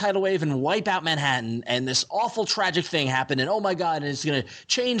take a tidal wave and wipe out Manhattan, and this awful tragic thing happened, and oh my god, and it's gonna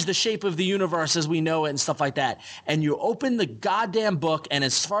change the shape of the universe as we know it and stuff like that. And you open the goddamn book, and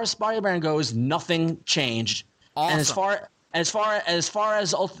as far as Spider-Man goes, nothing changed. Awesome. And as far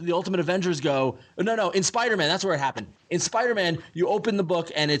as the Ultimate Avengers go, no, in Spider-Man, that's where it happened. In Spider-Man, you open the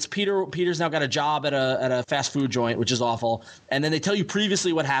book and it's Peter. Peter's now got a job at a fast food joint, which is awful. And then they tell you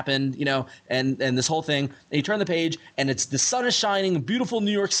previously what happened, and this whole thing. And you turn the page and it's the sun is shining, beautiful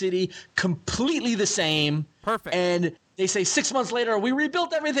New York City, completely the same. Perfect. And they say 6 months later, we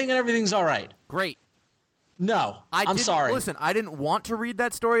rebuilt everything and everything's all right. Great. No, I'm sorry. Listen, I didn't want to read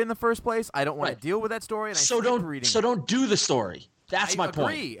that story in the first place. I don't want to deal with that story, and don't do the story. That's my point.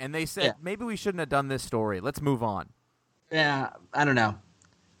 I agree. And they said maybe we shouldn't have done this story. Let's move on. Yeah, I don't know.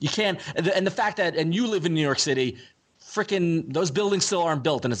 You can't. And the fact that you live in New York City, freaking those buildings still aren't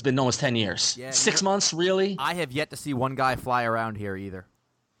built, and it's been almost 10 years. Yeah, 6 months, really? I have yet to see one guy fly around here either.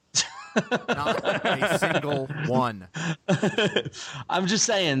 Not a single one. I'm just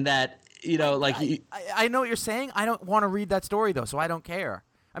saying that. I know what you're saying. I don't want to read that story though, so I don't care.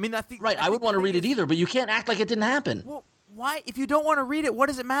 I mean, I wouldn't want to read it either, but you can't act like it didn't happen. Well, why? If you don't want to read it, what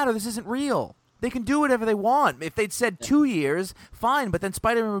does it matter? This isn't real. They can do whatever they want. If they'd said 2 years, fine, but then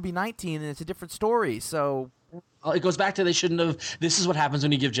Spider-Man would be 19, and it's a different story. So it goes back to they shouldn't have. This is what happens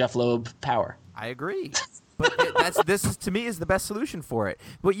when you give Jeff Loeb power. I agree. But this to me is the best solution for it.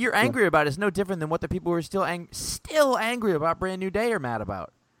 What you're angry about is no different than what the people who are still angry about Brand New Day are mad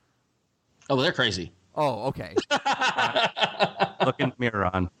about. Oh, well, they're crazy. Oh, okay. Look in the mirror,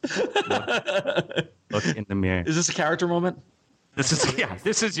 Ron. Look in the mirror. Is this a character moment?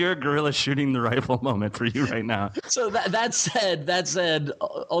 This is your gorilla shooting the rifle moment for you right now. So that said,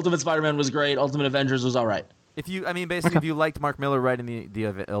 Ultimate Spider-Man was great. Ultimate Avengers was all right. If you liked Mark Miller writing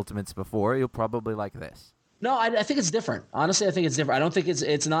the Ultimates before, you'll probably like this. No, I think it's different. Honestly, I think it's different. I don't think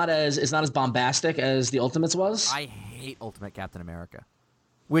it's not as bombastic as the Ultimates was. I hate Ultimate Captain America.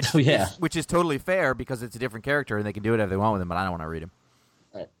 Which is totally fair because it's a different character and they can do whatever they want with him, but I don't want to read him.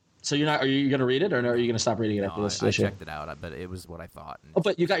 All right. So are you going to read it, or are you going to stop reading it after this issue? I checked it out, but it was what I thought. Oh,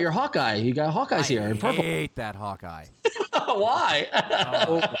 but you got your Hawkeye. You got Hawkeye's here in purple. I hate that Hawkeye. Why?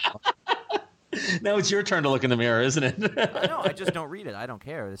 Now it's your turn to look in the mirror, isn't it? No, I just don't read it. I don't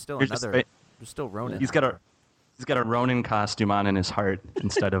care. There's still there's still Ronin. He's got a Ronin costume on in his heart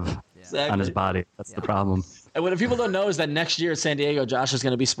instead of on his body. That's the problem. And what people don't know is that next year at San Diego, Josh is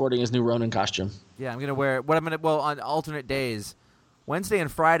going to be sporting his new Ronin costume. Yeah, I'm going to wear on alternate days, Wednesday and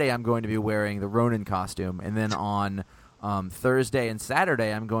Friday, I'm going to be wearing the Ronin costume, and then on Thursday and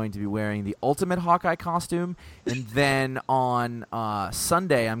Saturday, I'm going to be wearing the Ultimate Hawkeye costume, and then on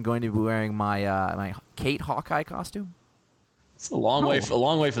Sunday, I'm going to be wearing my my Kate Hawkeye costume. It's a long way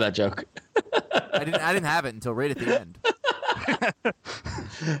for that joke. I didn't have it until right at the end.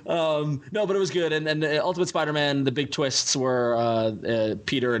 No, but it was good. And Ultimate Spider-Man, the big twists were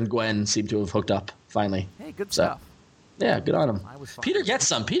Peter and Gwen seem to have hooked up finally. Hey, good stuff. Yeah, good on him. Peter gets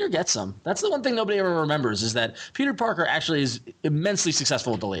some. That's the one thing nobody ever remembers is that Peter Parker actually is immensely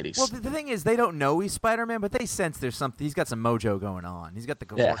successful with the ladies. Well, the thing is, they don't know he's Spider-Man, but they sense there's something. He's got some mojo going on. He's got the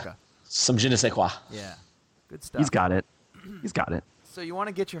Gavorka. Yeah. Some je ne sais quoi. Yeah, good stuff. He's got it. So you want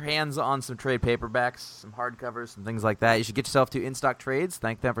to get your hands on some trade paperbacks, some hardcovers, some things like that, you should get yourself to In Stock Trades.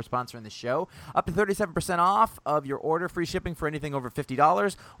 Thank them for sponsoring the show. Up to 37% off of your order, free shipping for anything over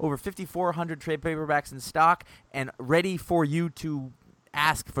 $50, over 5,400 trade paperbacks in stock, and ready for you to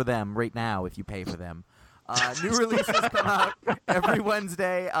ask for them right now if you pay for them. New releases come out every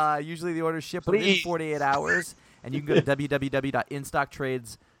Wednesday. Usually the orders ship within 48 hours, and you can go to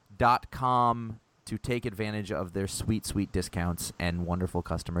www.instocktrades.com to take advantage of their sweet, sweet discounts and wonderful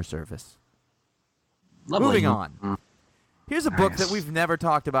customer service. Lovely. Moving on. Here's a book that we've never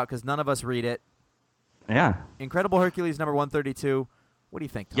talked about because none of us read it. Yeah. Incredible Hercules number 132. What do you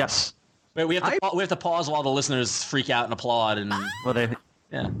think, Tom? Yes. Wait, we have to pause while the listeners freak out and applaud. And well, yeah,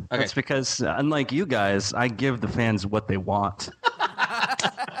 okay. That's because unlike you guys, I give the fans what they want.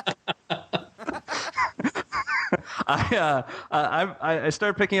 I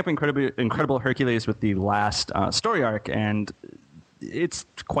started picking up Incredible Hercules with the last story arc, and it's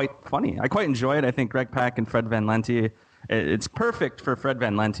quite funny. I quite enjoy it. I think Greg Pak and Fred Van Lente, it's perfect for Fred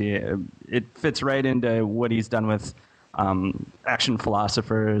Van Lente. It fits right into what he's done with action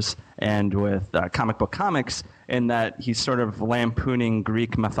philosophers and with comic book comics, in that he's sort of lampooning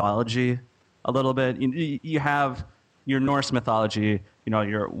Greek mythology a little bit. You have your Norse mythology,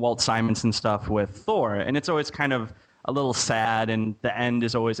 your Walt Simonson stuff with Thor, and it's always kind of a little sad, and the end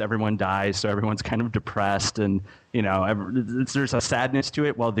is always everyone dies, so everyone's kind of depressed, and there's a sadness to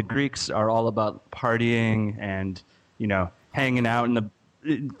it, while the Greeks are all about partying and hanging out. And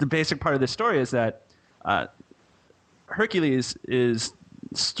the basic part of the story is that Hercules is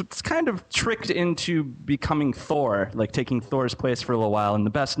kind of tricked into becoming Thor, like taking Thor's place for a little while. And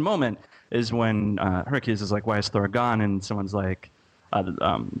the best moment is when Hercules is like, "Why is Thor gone?" And someone's like,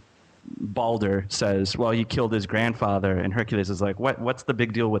 Balder says, "Well, he killed his grandfather." And Hercules is like, "What's the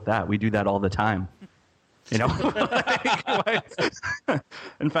big deal with that? We do that all the time." In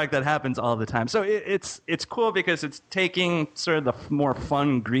fact, that happens all the time. So it's cool because it's taking sort of the more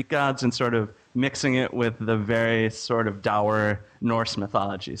fun Greek gods and sort of mixing it with the very sort of dour Norse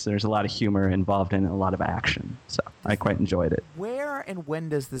mythology. So there's a lot of humor involved in it, a lot of action. So I quite enjoyed it. Where and when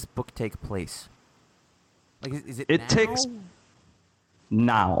does this book take place? Like, is it It now? takes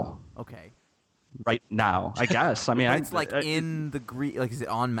now. Okay. Right now, I guess. I mean, It's like in the Greek. Like, is it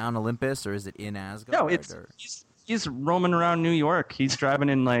on Mount Olympus or is it in Asgard? No, he's roaming around New York. He's driving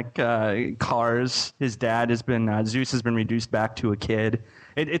in like cars. His dad has been Zeus has been reduced back to a kid.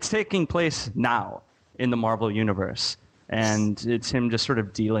 It's taking place now in the Marvel universe, and it's him just sort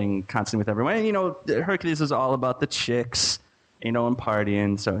of dealing constantly with everyone. And, Hercules is all about the chicks, and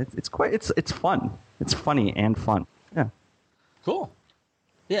partying. So it's fun. It's funny and fun. Yeah. Cool.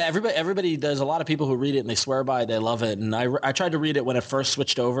 Yeah, everybody. There's a lot of people who read it and they swear by it. They love it. And I tried to read it when it first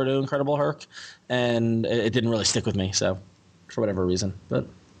switched over to Incredible Hulk, and it didn't really stick with me. So, for whatever reason, but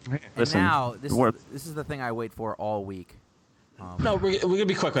Listen, now this is the thing I wait for all week. no, we're gonna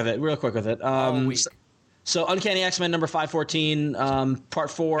be quick with it. Real quick with it. All week. So Uncanny X-Men number 514,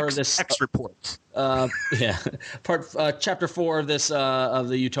 part 4 of this X reports. chapter 4 of this of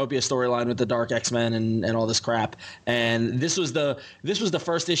the Utopia storyline with the Dark X-Men and all this crap. And this was the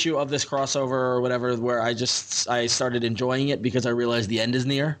first issue of this crossover or whatever where I started enjoying it because I realized the end is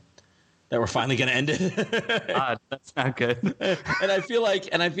near. That we're finally going to end it. God, that's not good. and I feel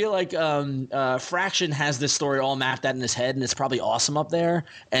like Fraction has this story all mapped out in his head, and it's probably awesome up there,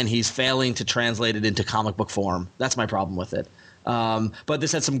 and he's failing to translate it into comic book form. That's my problem with it. But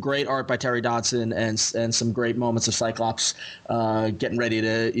this had some great art by Terry Dodson and some great moments of Cyclops getting ready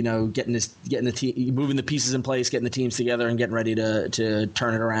to getting the team, moving the pieces in place, getting the teams together, and getting ready to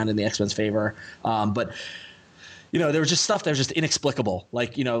turn it around in the X-Men's favor. But there was just stuff that was just inexplicable.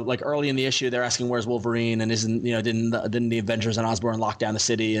 Like early in the issue, they're asking where's Wolverine, and didn't the Avengers and Osborn lock down the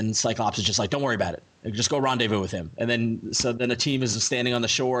city? And Cyclops is just like, don't worry about it. Just go rendezvous with him. And then a team is standing on the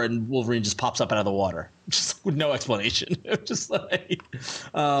shore, and Wolverine just pops up out of the water, just with no explanation. Just like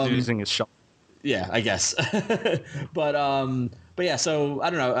using his shot. Yeah, I guess. But yeah, so I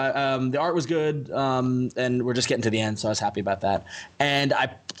don't know. The art was good, and we're just getting to the end, so I was happy about that. And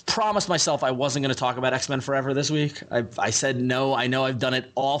I promised myself I wasn't going to talk about X-Men Forever this week. I said no. I know I've done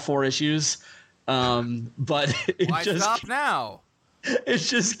it all 4 issues, but Why stop now? It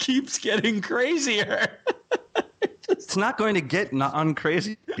just keeps getting crazier. It's not going to get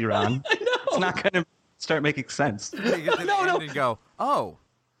uncrazy, Ron. I know. It's not going to start making sense. You get to the end and go, oh.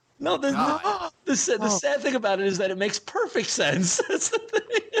 No, the sad thing about it is that it makes perfect sense. That's the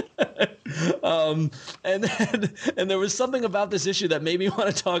thing. And there was something about this issue that made me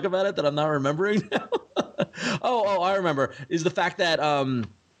want to talk about it that I'm not remembering now. Oh, I remember. Is the fact that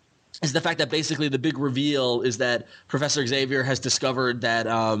basically the big reveal is that Professor Xavier has discovered that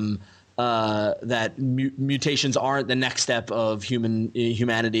mutations aren't the next step of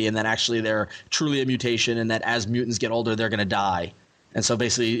humanity, and that actually they're truly a mutation, and that as mutants get older, they're going to die. And so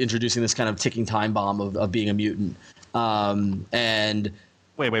basically introducing this kind of ticking time bomb of being a mutant. And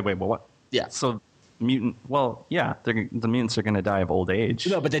wait, what? Yeah. So mutant. Well, yeah, the mutants are going to die of old age.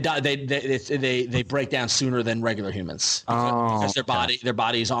 No, but they die. They break down sooner than regular humans because their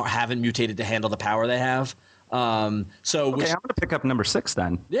bodies haven't mutated to handle the power they have. I'm going to pick up number 6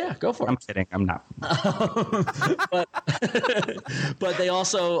 then. Yeah, go for it. I'm kidding. I'm not. But they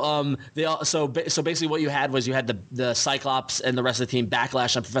also so basically what you had was the Cyclops and the rest of the team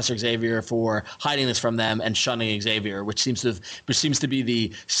backlash on Professor Xavier for hiding this from them and shunning Xavier, which seems to be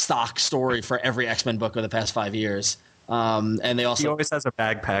the stock story for every X-Men book of the past 5 years. And they also he always has a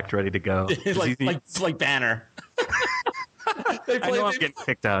bag packed ready to go. like Banner. I know I'm getting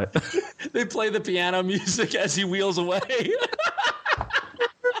kicked out. They play the piano music as he wheels away.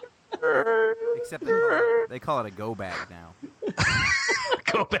 Except they call it a go bag now.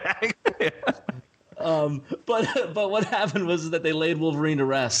 Go back. But what happened was that they laid Wolverine to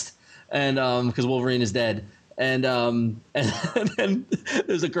rest, and because Wolverine is dead, and then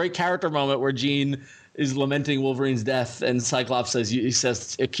there's a great character moment where Jean is lamenting Wolverine's death, and Cyclops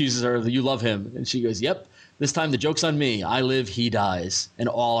accuses her that you love him, and she goes, "Yep, this time the joke's on me. I live, he dies, and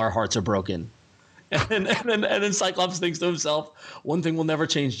all our hearts are broken." And then Cyclops thinks to himself, "One thing will never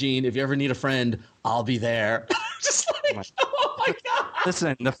change, Jean. If you ever need a friend, I'll be there." Just like, oh my god!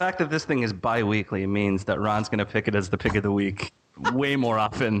 Listen, the fact that this thing is bi-weekly means that Ron's going to pick it as the pick of the week way more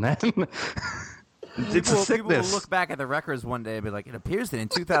often than... It's a sickness. People will look back at the records one day and be like, it appears that in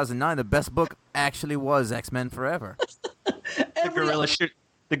 2009 the best book actually was X-Men Forever.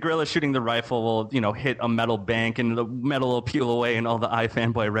 The gorilla shooting the rifle will, hit a metal bank, and the metal will peel away, and all the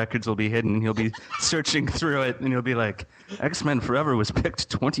iFanboy records will be hidden, and he'll be searching through it, and he'll be like, X-Men Forever was picked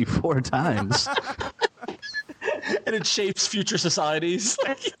 24 times. And it shapes future societies.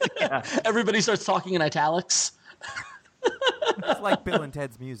 Yeah. Everybody starts talking in italics. It's like Bill and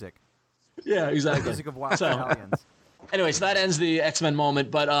Ted's music. Yeah, exactly. Music of wild Italians. Anyway, so that ends the X-Men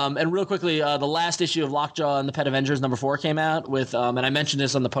moment. But and real quickly, the last issue of Lockjaw and the Pet Avengers #4 came out with, and I mentioned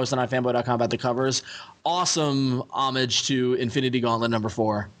this on the post on ifanboy.com about the covers. Awesome homage to Infinity Gauntlet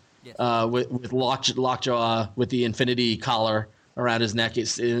 #4, yes. with Lockjaw with the Infinity collar around his neck,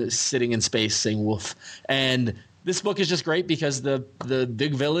 is sitting in space saying "woof." And this book is just great because the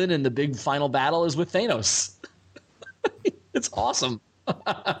big villain and the big final battle is with Thanos. It's awesome.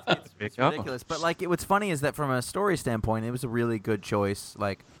 It's ridiculous, but what's funny is that from a story standpoint, it was a really good choice.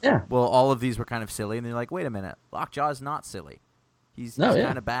 Yeah. Well, all of these were kind of silly, and they're like, wait a minute, Lockjaw is not silly. He's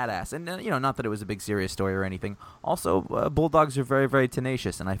kind of badass, and not that it was a big serious story or anything. Also, bulldogs are very, very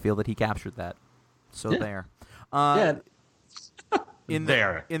tenacious, and I feel that he captured that. So there. We're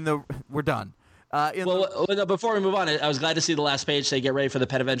done. Before we move on, I was glad to see the last page say get ready for the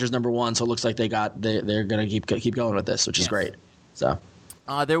Pet Avengers #1. So it looks like they're going to keep going with this, which is great. So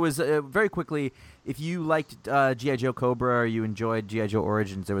there was very quickly, if you liked G.I. Joe Cobra or you enjoyed G.I. Joe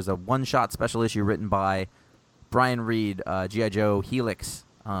Origins, there was a one-shot special issue written by Brian Reed, G.I. Joe Helix.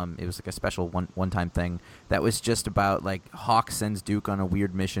 It was like a special one-time thing that was just about Hawk sends Duke on a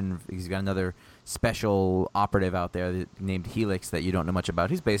weird mission. He's got another special operative out there named Helix that you don't know much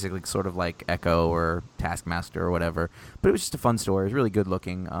about. He's basically sort of like Echo or Taskmaster or whatever. But it was just a fun story. It was really good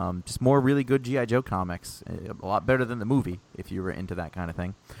looking. Just more really good G.I. Joe comics. A lot better than the movie if you were into that kind of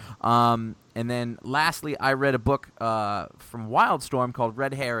thing. And then lastly, I read a book from Wildstorm called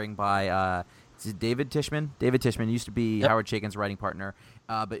Red Herring by... is it David Tishman? David Tishman used to be Howard Chaykin's writing partner,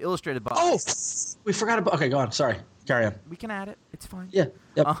 but illustrated by... Oh, we forgot about... Okay, go on. Sorry. Carry on. We can add it. It's fine. Yeah.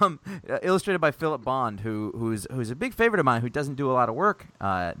 Yep. Illustrated by Philip Bond, who's a big favorite of mine, who doesn't do a lot of work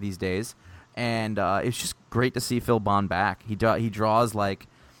these days, and it's just great to see Phil Bond back. He draws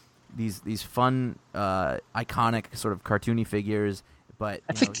these fun, iconic sort of cartoony figures. But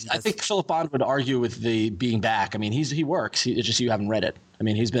I think Philip Bond would argue with the being back. I mean, he works. It's just you haven't read it. I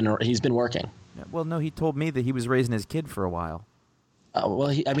mean, he's been working. Well, no, he told me that he was raising his kid for a while.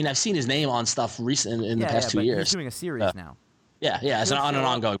 I've seen his name on stuff recent in the past 2 years. He's doing a series now. Yeah, it's on an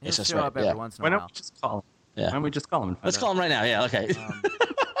ongoing basis. He'll show up every once in a while. Why don't we just call him? Yeah. Why don't we just call him? Let's call him right now. Yeah, okay.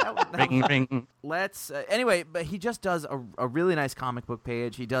 Ring, ring. Let's anyway. But he just does a really nice comic book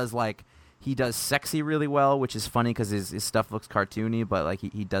page. He does sexy really well, which is funny because his stuff looks cartoony, but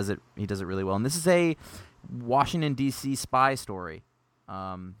he does it really well. And this is a Washington D.C. spy story,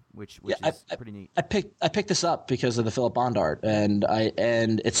 which is pretty neat. I picked this up because of the Philip Bond art, and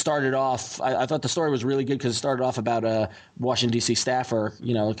it started off. I thought the story was really good because it started off about a Washington D.C. staffer,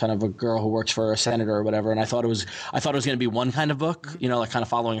 kind of a girl who works for a senator or whatever. And I thought it was going to be one kind of book, kind of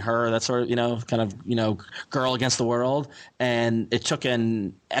following her, that sort of, girl against the world. And it took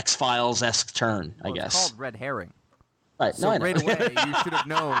an X-Files-esque turn, I guess. It's called Red Herring. Right. So right away, you should have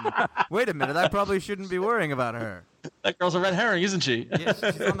known. Wait a minute, I probably shouldn't be worrying about her. That girl's a red herring, isn't she? Yes,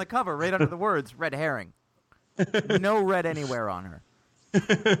 she's on the cover, right under the words "Red Herring." No red anywhere on her.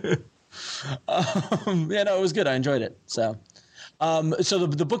 It was good. I enjoyed it. So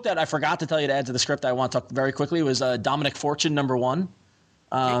the book that I forgot to tell you to add to the script I want to talk very quickly was Dominic Fortune #1.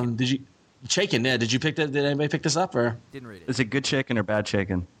 Did you? Shaken, yeah. Did anybody pick this up or? Didn't read it. Is it good shaken or bad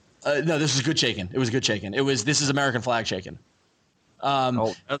shaken? No, this was good shaken. It was good shaken. This is American flag shaken.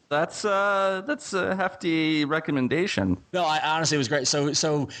 That's a hefty recommendation. No, honestly, it was great.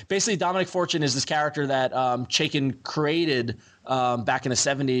 So basically, Dominic Fortune is this character that Chaykin created back in the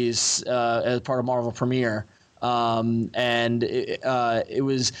 70s as part of Marvel Premiere, and it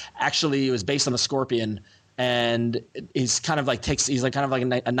was based on the Scorpion. and he's kind of like he's like kind of like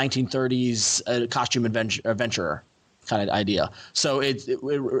a 1930s costume adventurer kind of idea. So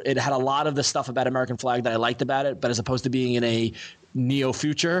it had a lot of the stuff about American flag that I liked about it, but as opposed to being in a neo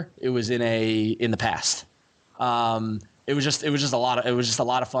future, it was in the past. It was just a lot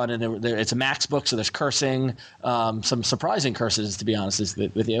of fun, and it's a Max book, so there's cursing, some surprising curses, to be honest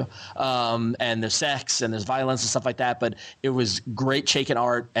with you, and there's sex and there's violence and stuff like that. But it was great Chaykin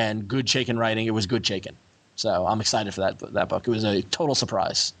art and good Chaykin writing. It was good Chaykin, so I'm excited for that book. It was a total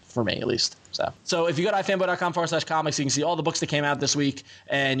surprise for me, at least. So if you go to ifanboy.com/comics, you can see all the books that came out this week,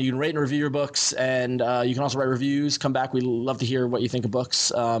 and you can rate and review your books, and you can also write reviews. Come back. We love to hear what you think of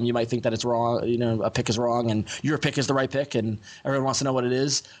books. You might think that it's wrong, a pick is wrong, and your pick is the right pick, and everyone wants to know what it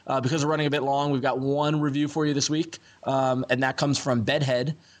is. Because we're running a bit long, we've got one review for you this week, and that comes from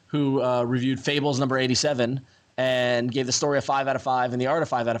Bedhead, who reviewed Fables number 87 and gave the story a 5 out of 5 and the art a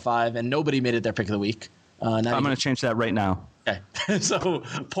 5 out of 5, and nobody made it their pick of the week. I'm going to change that right now. Okay, so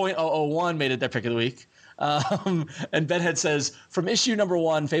 .001 made it their pick of the week. And Bedhead says, from issue number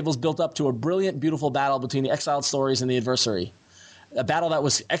 1, Fables built up to a brilliant, beautiful battle between the exiled stories and the adversary. A battle that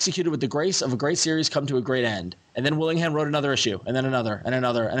was executed with the grace of a great series come to a great end. And then Willingham wrote another issue, and then another, and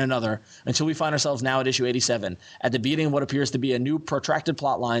another, and another, until we find ourselves now at issue 87, at the beginning of what appears to be a new protracted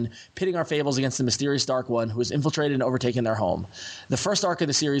plotline, pitting our Fables against the mysterious Dark One who has infiltrated and overtaken their home. The first arc of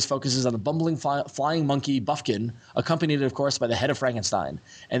the series focuses on the bumbling flying monkey Buffkin, accompanied, of course, by the head of Frankenstein,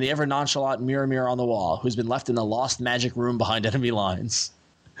 and the ever nonchalant Mirror on the Wall, who's been left in the lost magic room behind enemy lines.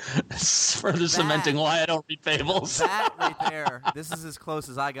 Further cementing why I don't read Fables. That right there. This is as close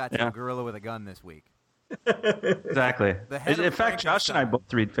as I got to a gorilla with a gun this week. Exactly. In fact, Josh and I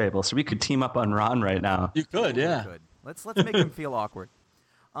both read Fables, so we could team up on Ron right now. You could, yeah. Could. Let's make him feel awkward.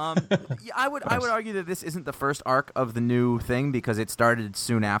 I would argue that this isn't the first arc of the new thing, because it started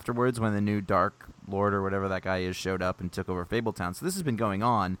soon afterwards when the new Dark Lord or whatever that guy is showed up and took over Fabletown. So this has been going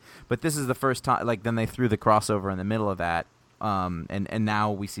on, but this is the first time. Like, then they threw the crossover in the middle of that. And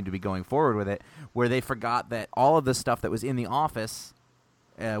now we seem to be going forward with it, where they forgot that all of the stuff that was in the office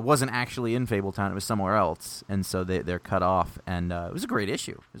wasn't actually in Fabletown; it was somewhere else, and so they're cut off. And it was a great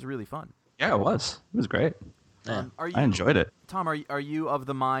issue; it was really fun. Yeah, it was. It was great. I enjoyed it. Tom, are you of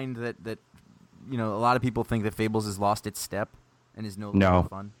the mind that a lot of people think that Fables has lost its step and is no longer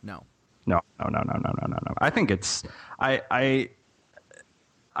fun? No. I think it's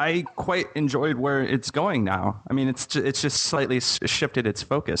I quite enjoyed where it's going now. I mean, it's just slightly shifted its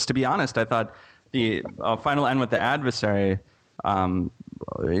focus. To be honest, I thought the final end with the adversary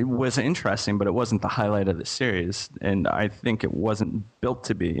it was interesting, but it wasn't the highlight of the series, and I think it wasn't built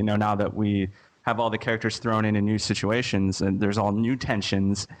to be. Now that we have all the characters thrown in new situations, and there's all new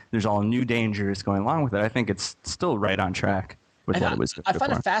tensions, there's all new dangers going along with it, I think it's still right on track. I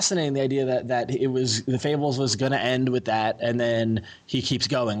find it fascinating, the idea that it was the Fables was going to end with that, and then he keeps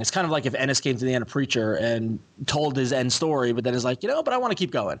going. It's kind of like if Ennis came to the end of Preacher and told his end story, but then is like, but I want to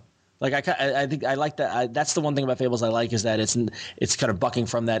keep going. Like I think I like that. That's the one thing about Fables I like, is that it's kind of bucking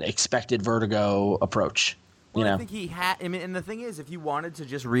from that expected Vertigo approach. Well, I think he had. I mean, and the thing is, if you wanted to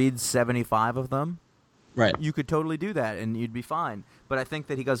just read 75 of them. Right. You could totally do that, and you'd be fine. But I think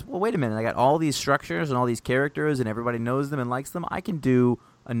that he goes, well, wait a minute. I got all these structures and all these characters, and everybody knows them and likes them. I can do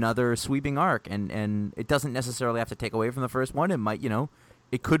another sweeping arc, and it doesn't necessarily have to take away from the first one. It might,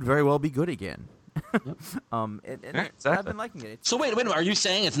 it could very well be good again. Yep. Exactly. I've been liking it. So wait, are you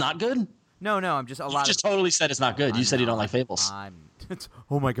saying it's not good? No, I'm just You just totally said it's not good. You said you don't like Fables.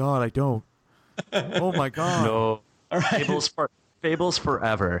 Oh my God, I don't. Oh my God. No. All right. Fables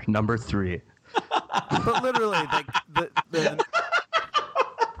Forever, number 3. But literally, that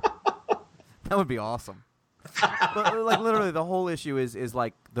would be awesome. But literally, the whole issue is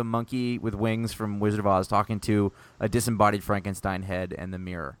like the monkey with wings from Wizard of Oz talking to a disembodied Frankenstein head and the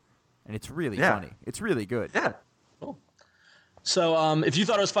mirror, and it's really funny. It's really good. Yeah. So if you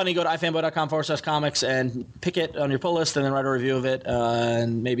thought it was funny, go to ifanboy.com/comics and pick it on your pull list, and then write a review of it.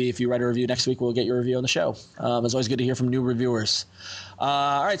 And maybe if you write a review next week, we'll get your review on the show. It's always good to hear from new reviewers.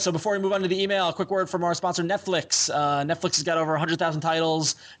 All right, so before we move on to the email, a quick word from our sponsor, Netflix. Netflix has got over 100,000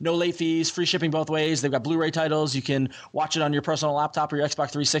 titles, no late fees, free shipping both ways. They've got Blu-ray titles. You can watch it on your personal laptop or your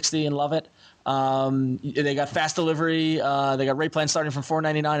Xbox 360 and love it. They got fast delivery. They got rate plans starting from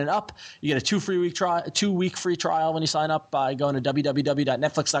 $4.99 and up. You get a 2-week free trial when you sign up by going to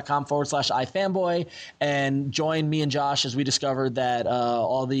www.netflix.com/ifanboy and join me and Josh as we discovered that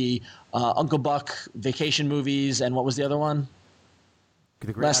all the Uncle Buck vacation movies, and what was the other one?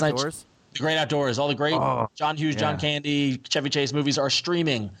 The Great Outdoors? The Great Outdoors. All the great John Hughes, John Candy, Chevy Chase movies are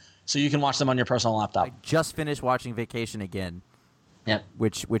streaming, so you can watch them on your personal laptop. I just finished watching Vacation again. Yep.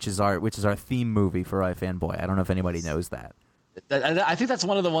 which is our theme movie for iFanboy. I don't know if anybody knows that. I think that's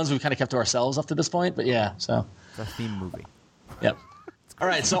one of the ones we've kind of kept to ourselves up to this point, but yeah, so. It's our theme movie. Yep. All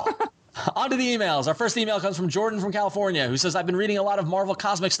right, so on to the emails. Our first email comes from Jordan from California, who says, I've been reading a lot of Marvel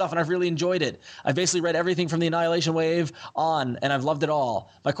cosmic stuff, and I've really enjoyed it. I've basically read everything from the Annihilation Wave on, and I've loved it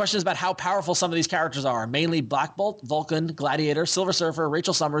all. My question is about how powerful some of these characters are, mainly Black Bolt, Vulcan, Gladiator, Silver Surfer,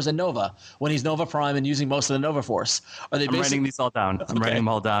 Rachel Summers, and Nova, when he's Nova Prime and using most of the Nova Force. Are they I'm writing these all down. I'm writing them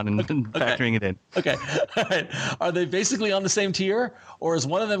all down and factoring it in. Okay. All right. Are they basically on the same tier, or is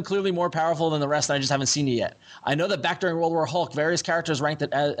one of them clearly more powerful than the rest and I just haven't seen it yet? I know that back during World War Hulk, various characters ranked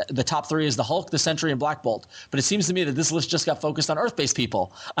it as the top three is the Hulk, the Sentry, and Black Bolt, but it seems to me that this list just got focused on Earth-based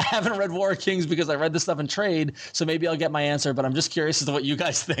people. I haven't read War of Kings because I read this stuff in trade, so maybe I'll get my answer, but I'm just curious as to what you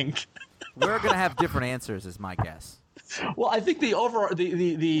guys think. We're going to have different answers, is my guess. Well, I think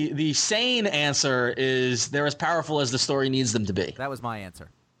the sane answer is they're as powerful as the story needs them to be. That was my answer.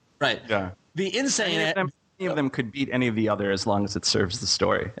 Right. Yeah. The insane... Any of them could beat any of the other as long as it serves the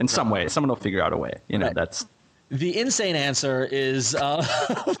story in some way. Someone will figure out a way. You know, Right. that's The insane answer is...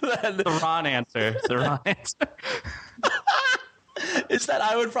 the wrong answer. The wrong answer. is that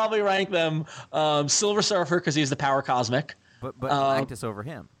I would probably rank them Silver Surfer because he's the power cosmic. But Galactus over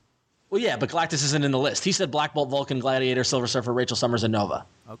him. Well, yeah, but Galactus isn't in the list. He said Black Bolt, Vulcan, Gladiator, Silver Surfer, Rachel Summers, and Nova.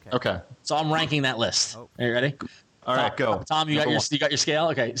 Okay. So I'm ranking that list. Oh. Are you ready? All right, go. Tom, you got your scale?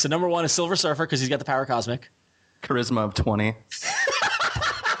 Okay, so number one is Silver Surfer because he's got the power cosmic. Charisma of 20.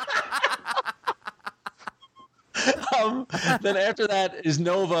 Then after that is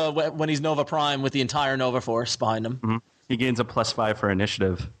Nova when he's Nova Prime with the entire Nova Force behind him. Mm-hmm. He gains a +5 for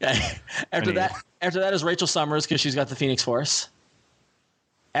initiative. Okay. After that is Rachel Summers because she's got the Phoenix Force.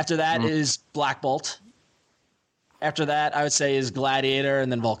 After that is Black Bolt. After that, I would say is Gladiator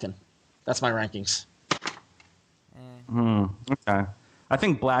and then Vulcan. That's my rankings. Okay. I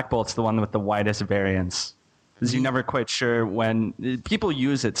think Black Bolt's the one with the widest variance. Because you're never quite sure when people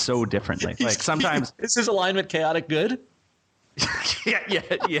use it so differently. Like sometimes is his alignment chaotic good?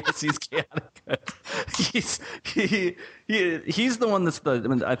 yes, he's chaotic good. He's the one that's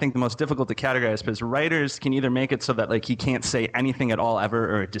I think the most difficult to categorize because writers can either make it so that like he can't say anything at all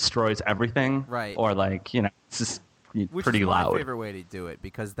ever or it destroys everything, right? Or like it's just Which pretty is my loud. favorite way to do it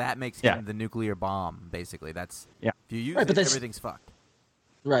because that makes him the nuclear bomb. Basically, that's if you use it, everything's fucked.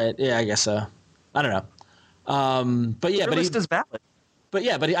 Right? Yeah, I guess so. I don't know. But yeah, Your list is valid. But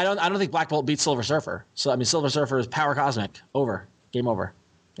yeah, but I don't think Black Bolt beats Silver Surfer. So I mean, Silver Surfer is power cosmic. Game over.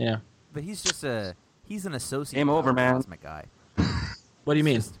 Yeah. But he's an associate. Game over, man. Cosmic guy. What do you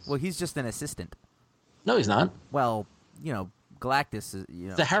mean? He's just an assistant. No, he's not. Well, Galactus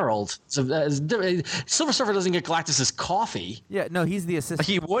is the Herald. So, Silver Surfer doesn't get Galactus's coffee. Yeah, no, he's the assistant.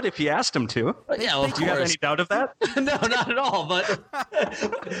 He would if you asked him to. Yeah, well, do you have any doubt of that? No, not at all. But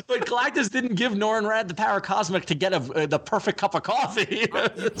Galactus didn't give Norrin Rad the power cosmic to get the perfect cup of coffee. You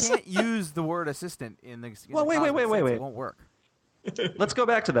can't use the word assistant in the. Well, wait. It won't work. Let's go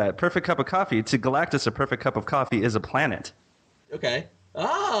back to that. Perfect cup of coffee. To Galactus, a perfect cup of coffee is a planet. Okay.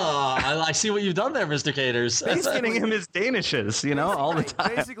 I see what you've done there, Mr. Caters. He's getting him his Danishes, all the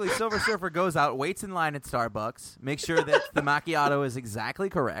time. Basically, Silver Surfer goes out, waits in line at Starbucks, makes sure that the macchiato is exactly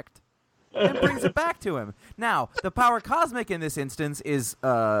correct, and brings it back to him. Now, the power cosmic in this instance is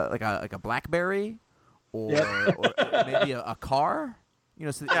like a BlackBerry or maybe a car.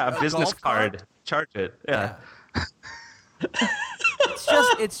 A business card. Charge it. Yeah.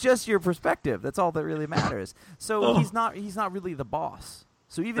 It's just your perspective. That's all that really matters. So he's not really the boss.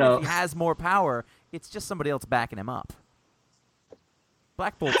 So even if he has more power, it's just somebody else backing him up.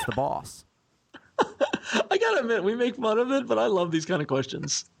 Black Bolt's the boss. I gotta admit, we make fun of it, but I love these kind of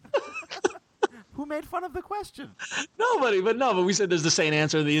questions. Who made fun of the question? Nobody, but we said there's the sane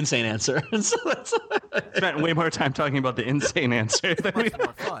answer and the insane answer. And so that's spent way more time talking about the insane answer than much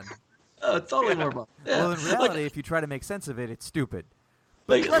more fun. It's totally more fun. Yeah. Well, in reality, if you try to make sense of it, it's stupid.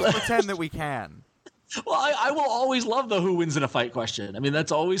 But let's pretend that we can. Well, I will always love the who wins in a fight question. I mean,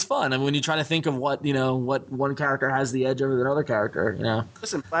 that's always fun. I mean, when you try to think of what one character has the edge over another character,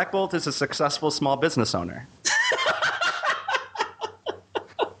 Listen, Black Bolt is a successful small business owner.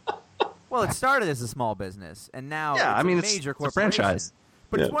 Well, it started as a small business, and now it's a major corporation. It's a franchise.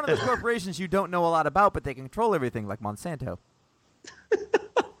 But it's one of those corporations you don't know a lot about, but they control everything, like Monsanto.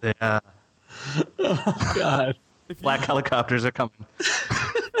 Yeah. Oh, God. Black helicopters are coming.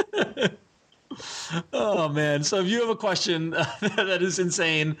 Oh, man. So if you have a question that is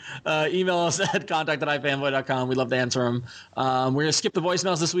insane, email us at contact@ifanboy.com. We'd love to answer them. We're going to skip the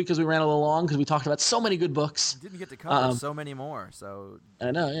voicemails this week because we ran a little long because we talked about so many good books. We didn't get to cover so many more. So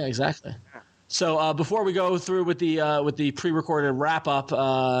I know. Yeah, exactly. So before we go through with the pre-recorded wrap up,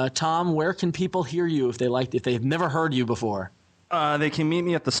 Tom, where can people hear you if they've never heard you before? They can meet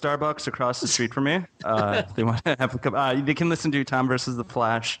me at the Starbucks across the street from me. If they want to have a cup. They can listen to Tom versus the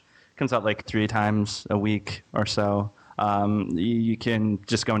Flash. Comes out like 3 times a week or so. You can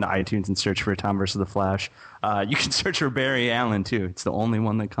just go into iTunes and search for Tom versus the Flash. You can search for Barry Allen too. It's the only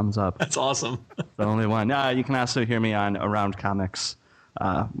one that comes up. That's awesome. The only one. You can also hear me on Around Comics.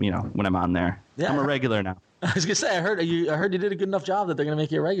 When I'm on there. Yeah. I'm a regular now. I was gonna say I heard you did a good enough job that they're gonna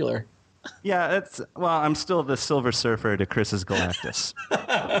make you a regular. Yeah, I'm still the Silver Surfer to Chris's Galactus.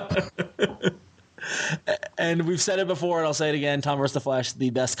 And we've said it before, and I'll say it again: Tom vs. the Flash,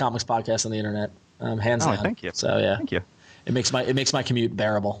 the best comics podcast on the internet, hands down. Thank you. So yeah, thank you. It makes my commute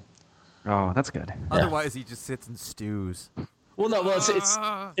bearable. Oh, that's good. Otherwise, he just sits and stews. Well, no,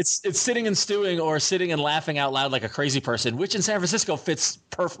 it's sitting and stewing or sitting and laughing out loud like a crazy person, which in San Francisco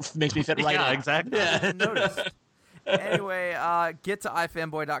makes me fit right Yeah, in. exactly. Yeah. Noticed. Anyway, get to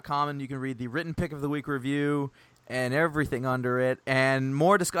ifanboy.com and you can read the written pick of the week review and everything under it, and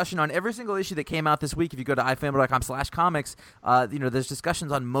more discussion on every single issue that came out this week. If you go to ifanboy.com/comics, there's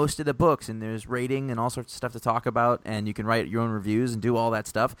discussions on most of the books, and there's rating and all sorts of stuff to talk about, and you can write your own reviews and do all that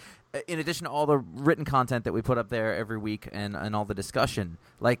stuff. In addition to all the written content that we put up there every week, and all the discussion,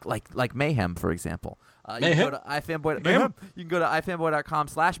 like Mayhem, for example. You can go to ifanboy. You can go to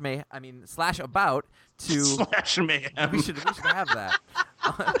ifanboy.com/about to /mayhem. We should have that.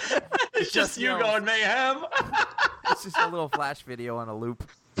 It's just you going mayhem. It's just a little Flash video on a loop.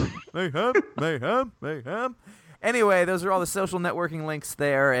 Mayhem, mayhem, mayhem. Anyway, those are all the social networking links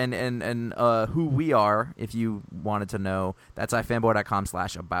there, and who we are, if you wanted to know. That's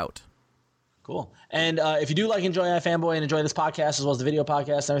ifanboy.com/about. Cool. And if you do enjoy iFanboy and enjoy this podcast as well as the video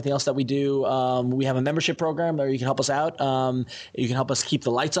podcast and everything else that we do, we have a membership program where you can help us out. You can help us keep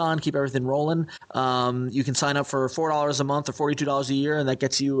the lights on, keep everything rolling. You can sign up for $4 a month or $42 a year, and that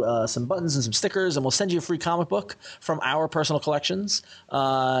gets you some buttons and some stickers, and we'll send you a free comic book from our personal collections.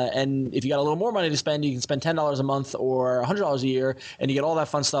 And if you got a little more money to spend, you can spend $10 a month or $100 a year, and you get all that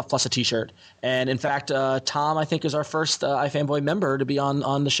fun stuff plus a T-shirt. And in fact, Tom, I think, is our first iFanboy member to be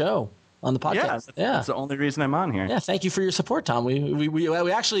on the show. On the podcast. That's the only reason I'm on here. Yeah, thank you for your support, Tom. We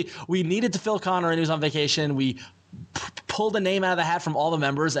needed to fill Conor and he was on vacation. We pulled a name out of the hat from all the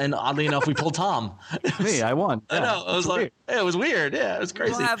members, and oddly enough, we pulled Tom. Me, I won. I know. It was weird. Yeah, it was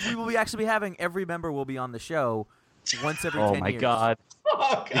crazy. We will actually be having every member will be on the show once every 10 years. Oh my god.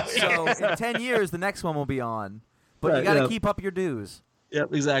 So in 10 years, the next one will be on. But you got to keep up your dues.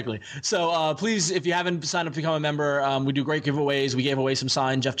 Yep, exactly. So please, if you haven't signed up to become a member, we do great giveaways. We gave away some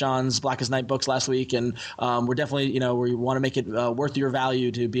signed Jeff Johns Black as Night books last week, and we're definitely, we want to make it worth your value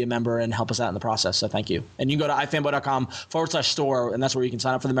to be a member and help us out in the process. So thank you. And you can go to ifanboy.com/store, and that's where you can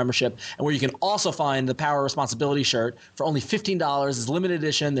sign up for the membership, and where you can also find the Power Responsibility shirt for only $15. It's limited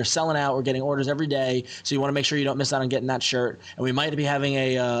edition. They're selling out. We're getting orders every day, so you want to make sure you don't miss out on getting that shirt. And we might be having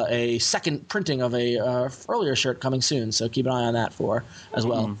a second printing of a earlier shirt coming soon, so keep an eye on that as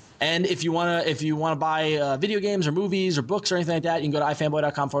well. And if you want to buy video games or movies or books or anything like that, you can go to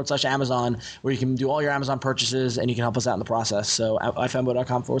ifanboy.com/Amazon, where you can do all your Amazon purchases and you can help us out in the process. So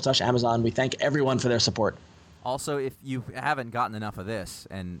ifanboy.com/Amazon. We thank everyone for their support. Also, if you haven't gotten enough of this,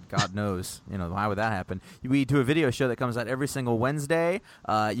 and God knows, why would that happen? We do a video show that comes out every single Wednesday.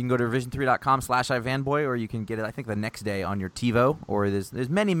 You can go to revision3.com/ifanboy, or you can get it, I think, the next day on your TiVo, or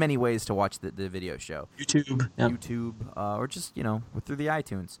there's many, many ways to watch the video show. YouTube, or just, through the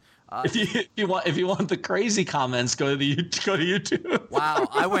iTunes. If you want the crazy comments, go to YouTube. Wow,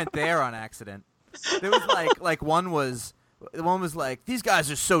 I went there on accident. There was one was like, these guys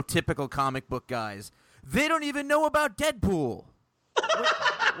are so typical comic book guys. They don't even know about Deadpool.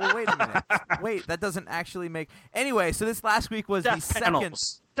 Wait a minute. Wait, that doesn't actually make... Anyway, so this last week was Death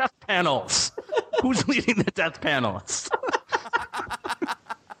panels. Death panels. Who's leading the death panels?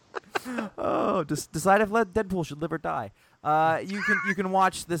 Oh, decide if Deadpool should live or die. You can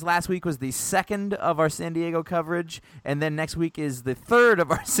watch. This last week was the second of our San Diego coverage, and then next week is the third of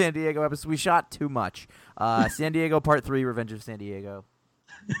our San Diego episode. We shot too much. San Diego Part 3, Revenge of San Diego.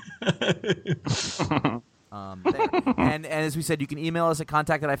 And as we said, you can email us at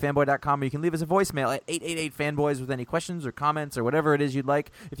contact@ifanboy.com, or you can leave us a voicemail at 888-FANBOYS with any questions or comments or whatever it is you'd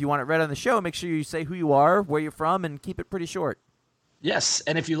like. If you want it read on the show, make sure you say who you are, where you're from, and keep it pretty short. Yes,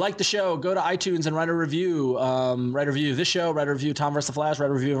 and if you like the show, go to iTunes and write a review. Write a review of this show, write a review of Tom vs. the Flash,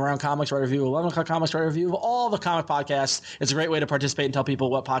 write a review of Around Comics, write a review of 11 O'Clock Comics, write a review of all the comic podcasts. It's a great way to participate and tell people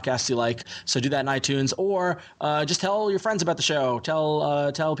what podcasts you like. So do that in iTunes, or just tell your friends about the show.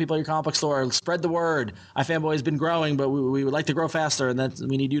 Tell people at your comic book store. Spread the word. iFanboy has been growing, but we would like to grow faster, and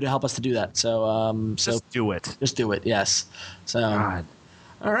we need you to help us to do that. So Just do it. Just do it. Yes. So God.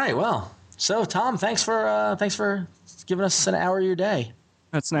 all right. Well, so Tom, thanks for giving us an hour of your day.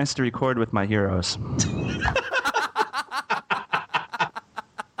 It's nice to record with my heroes.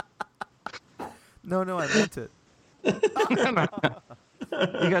 No, I meant it. You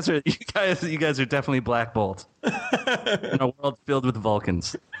guys are definitely Black Bolt in a world filled with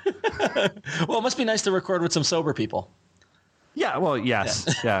Vulcans. Well, it must be nice to record with some sober people. Yeah, well,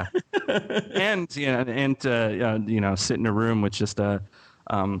 yes, yeah, and sit in a room with just a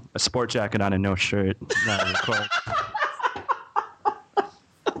sport jacket on and no shirt. Record.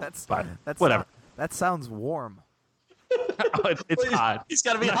 That's whatever. That sounds warm. It's hot. He's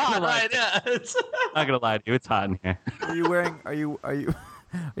got to be hot, right? Yeah. Not gonna lie to you, it's hot in here. Are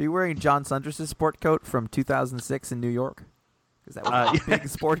you wearing John Sunders's sport coat from 2006 in New York? Because that was a big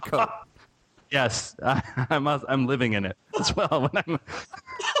sport coat. Yes, I'm living in it as well. When I'm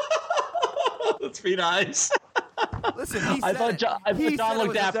Let's be nice. Listen, he I said thought it. John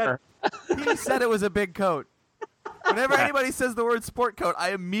looked after. He said it was a big coat. Whenever anybody says the word sport coat,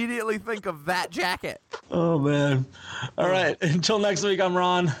 I immediately think of that jacket. Oh man! All right. Until next week, I'm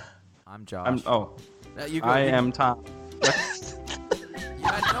Ron. I'm Josh. I am Tom. You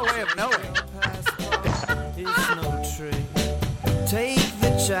had no way of knowing. Take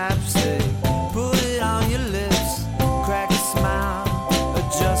the chapstick.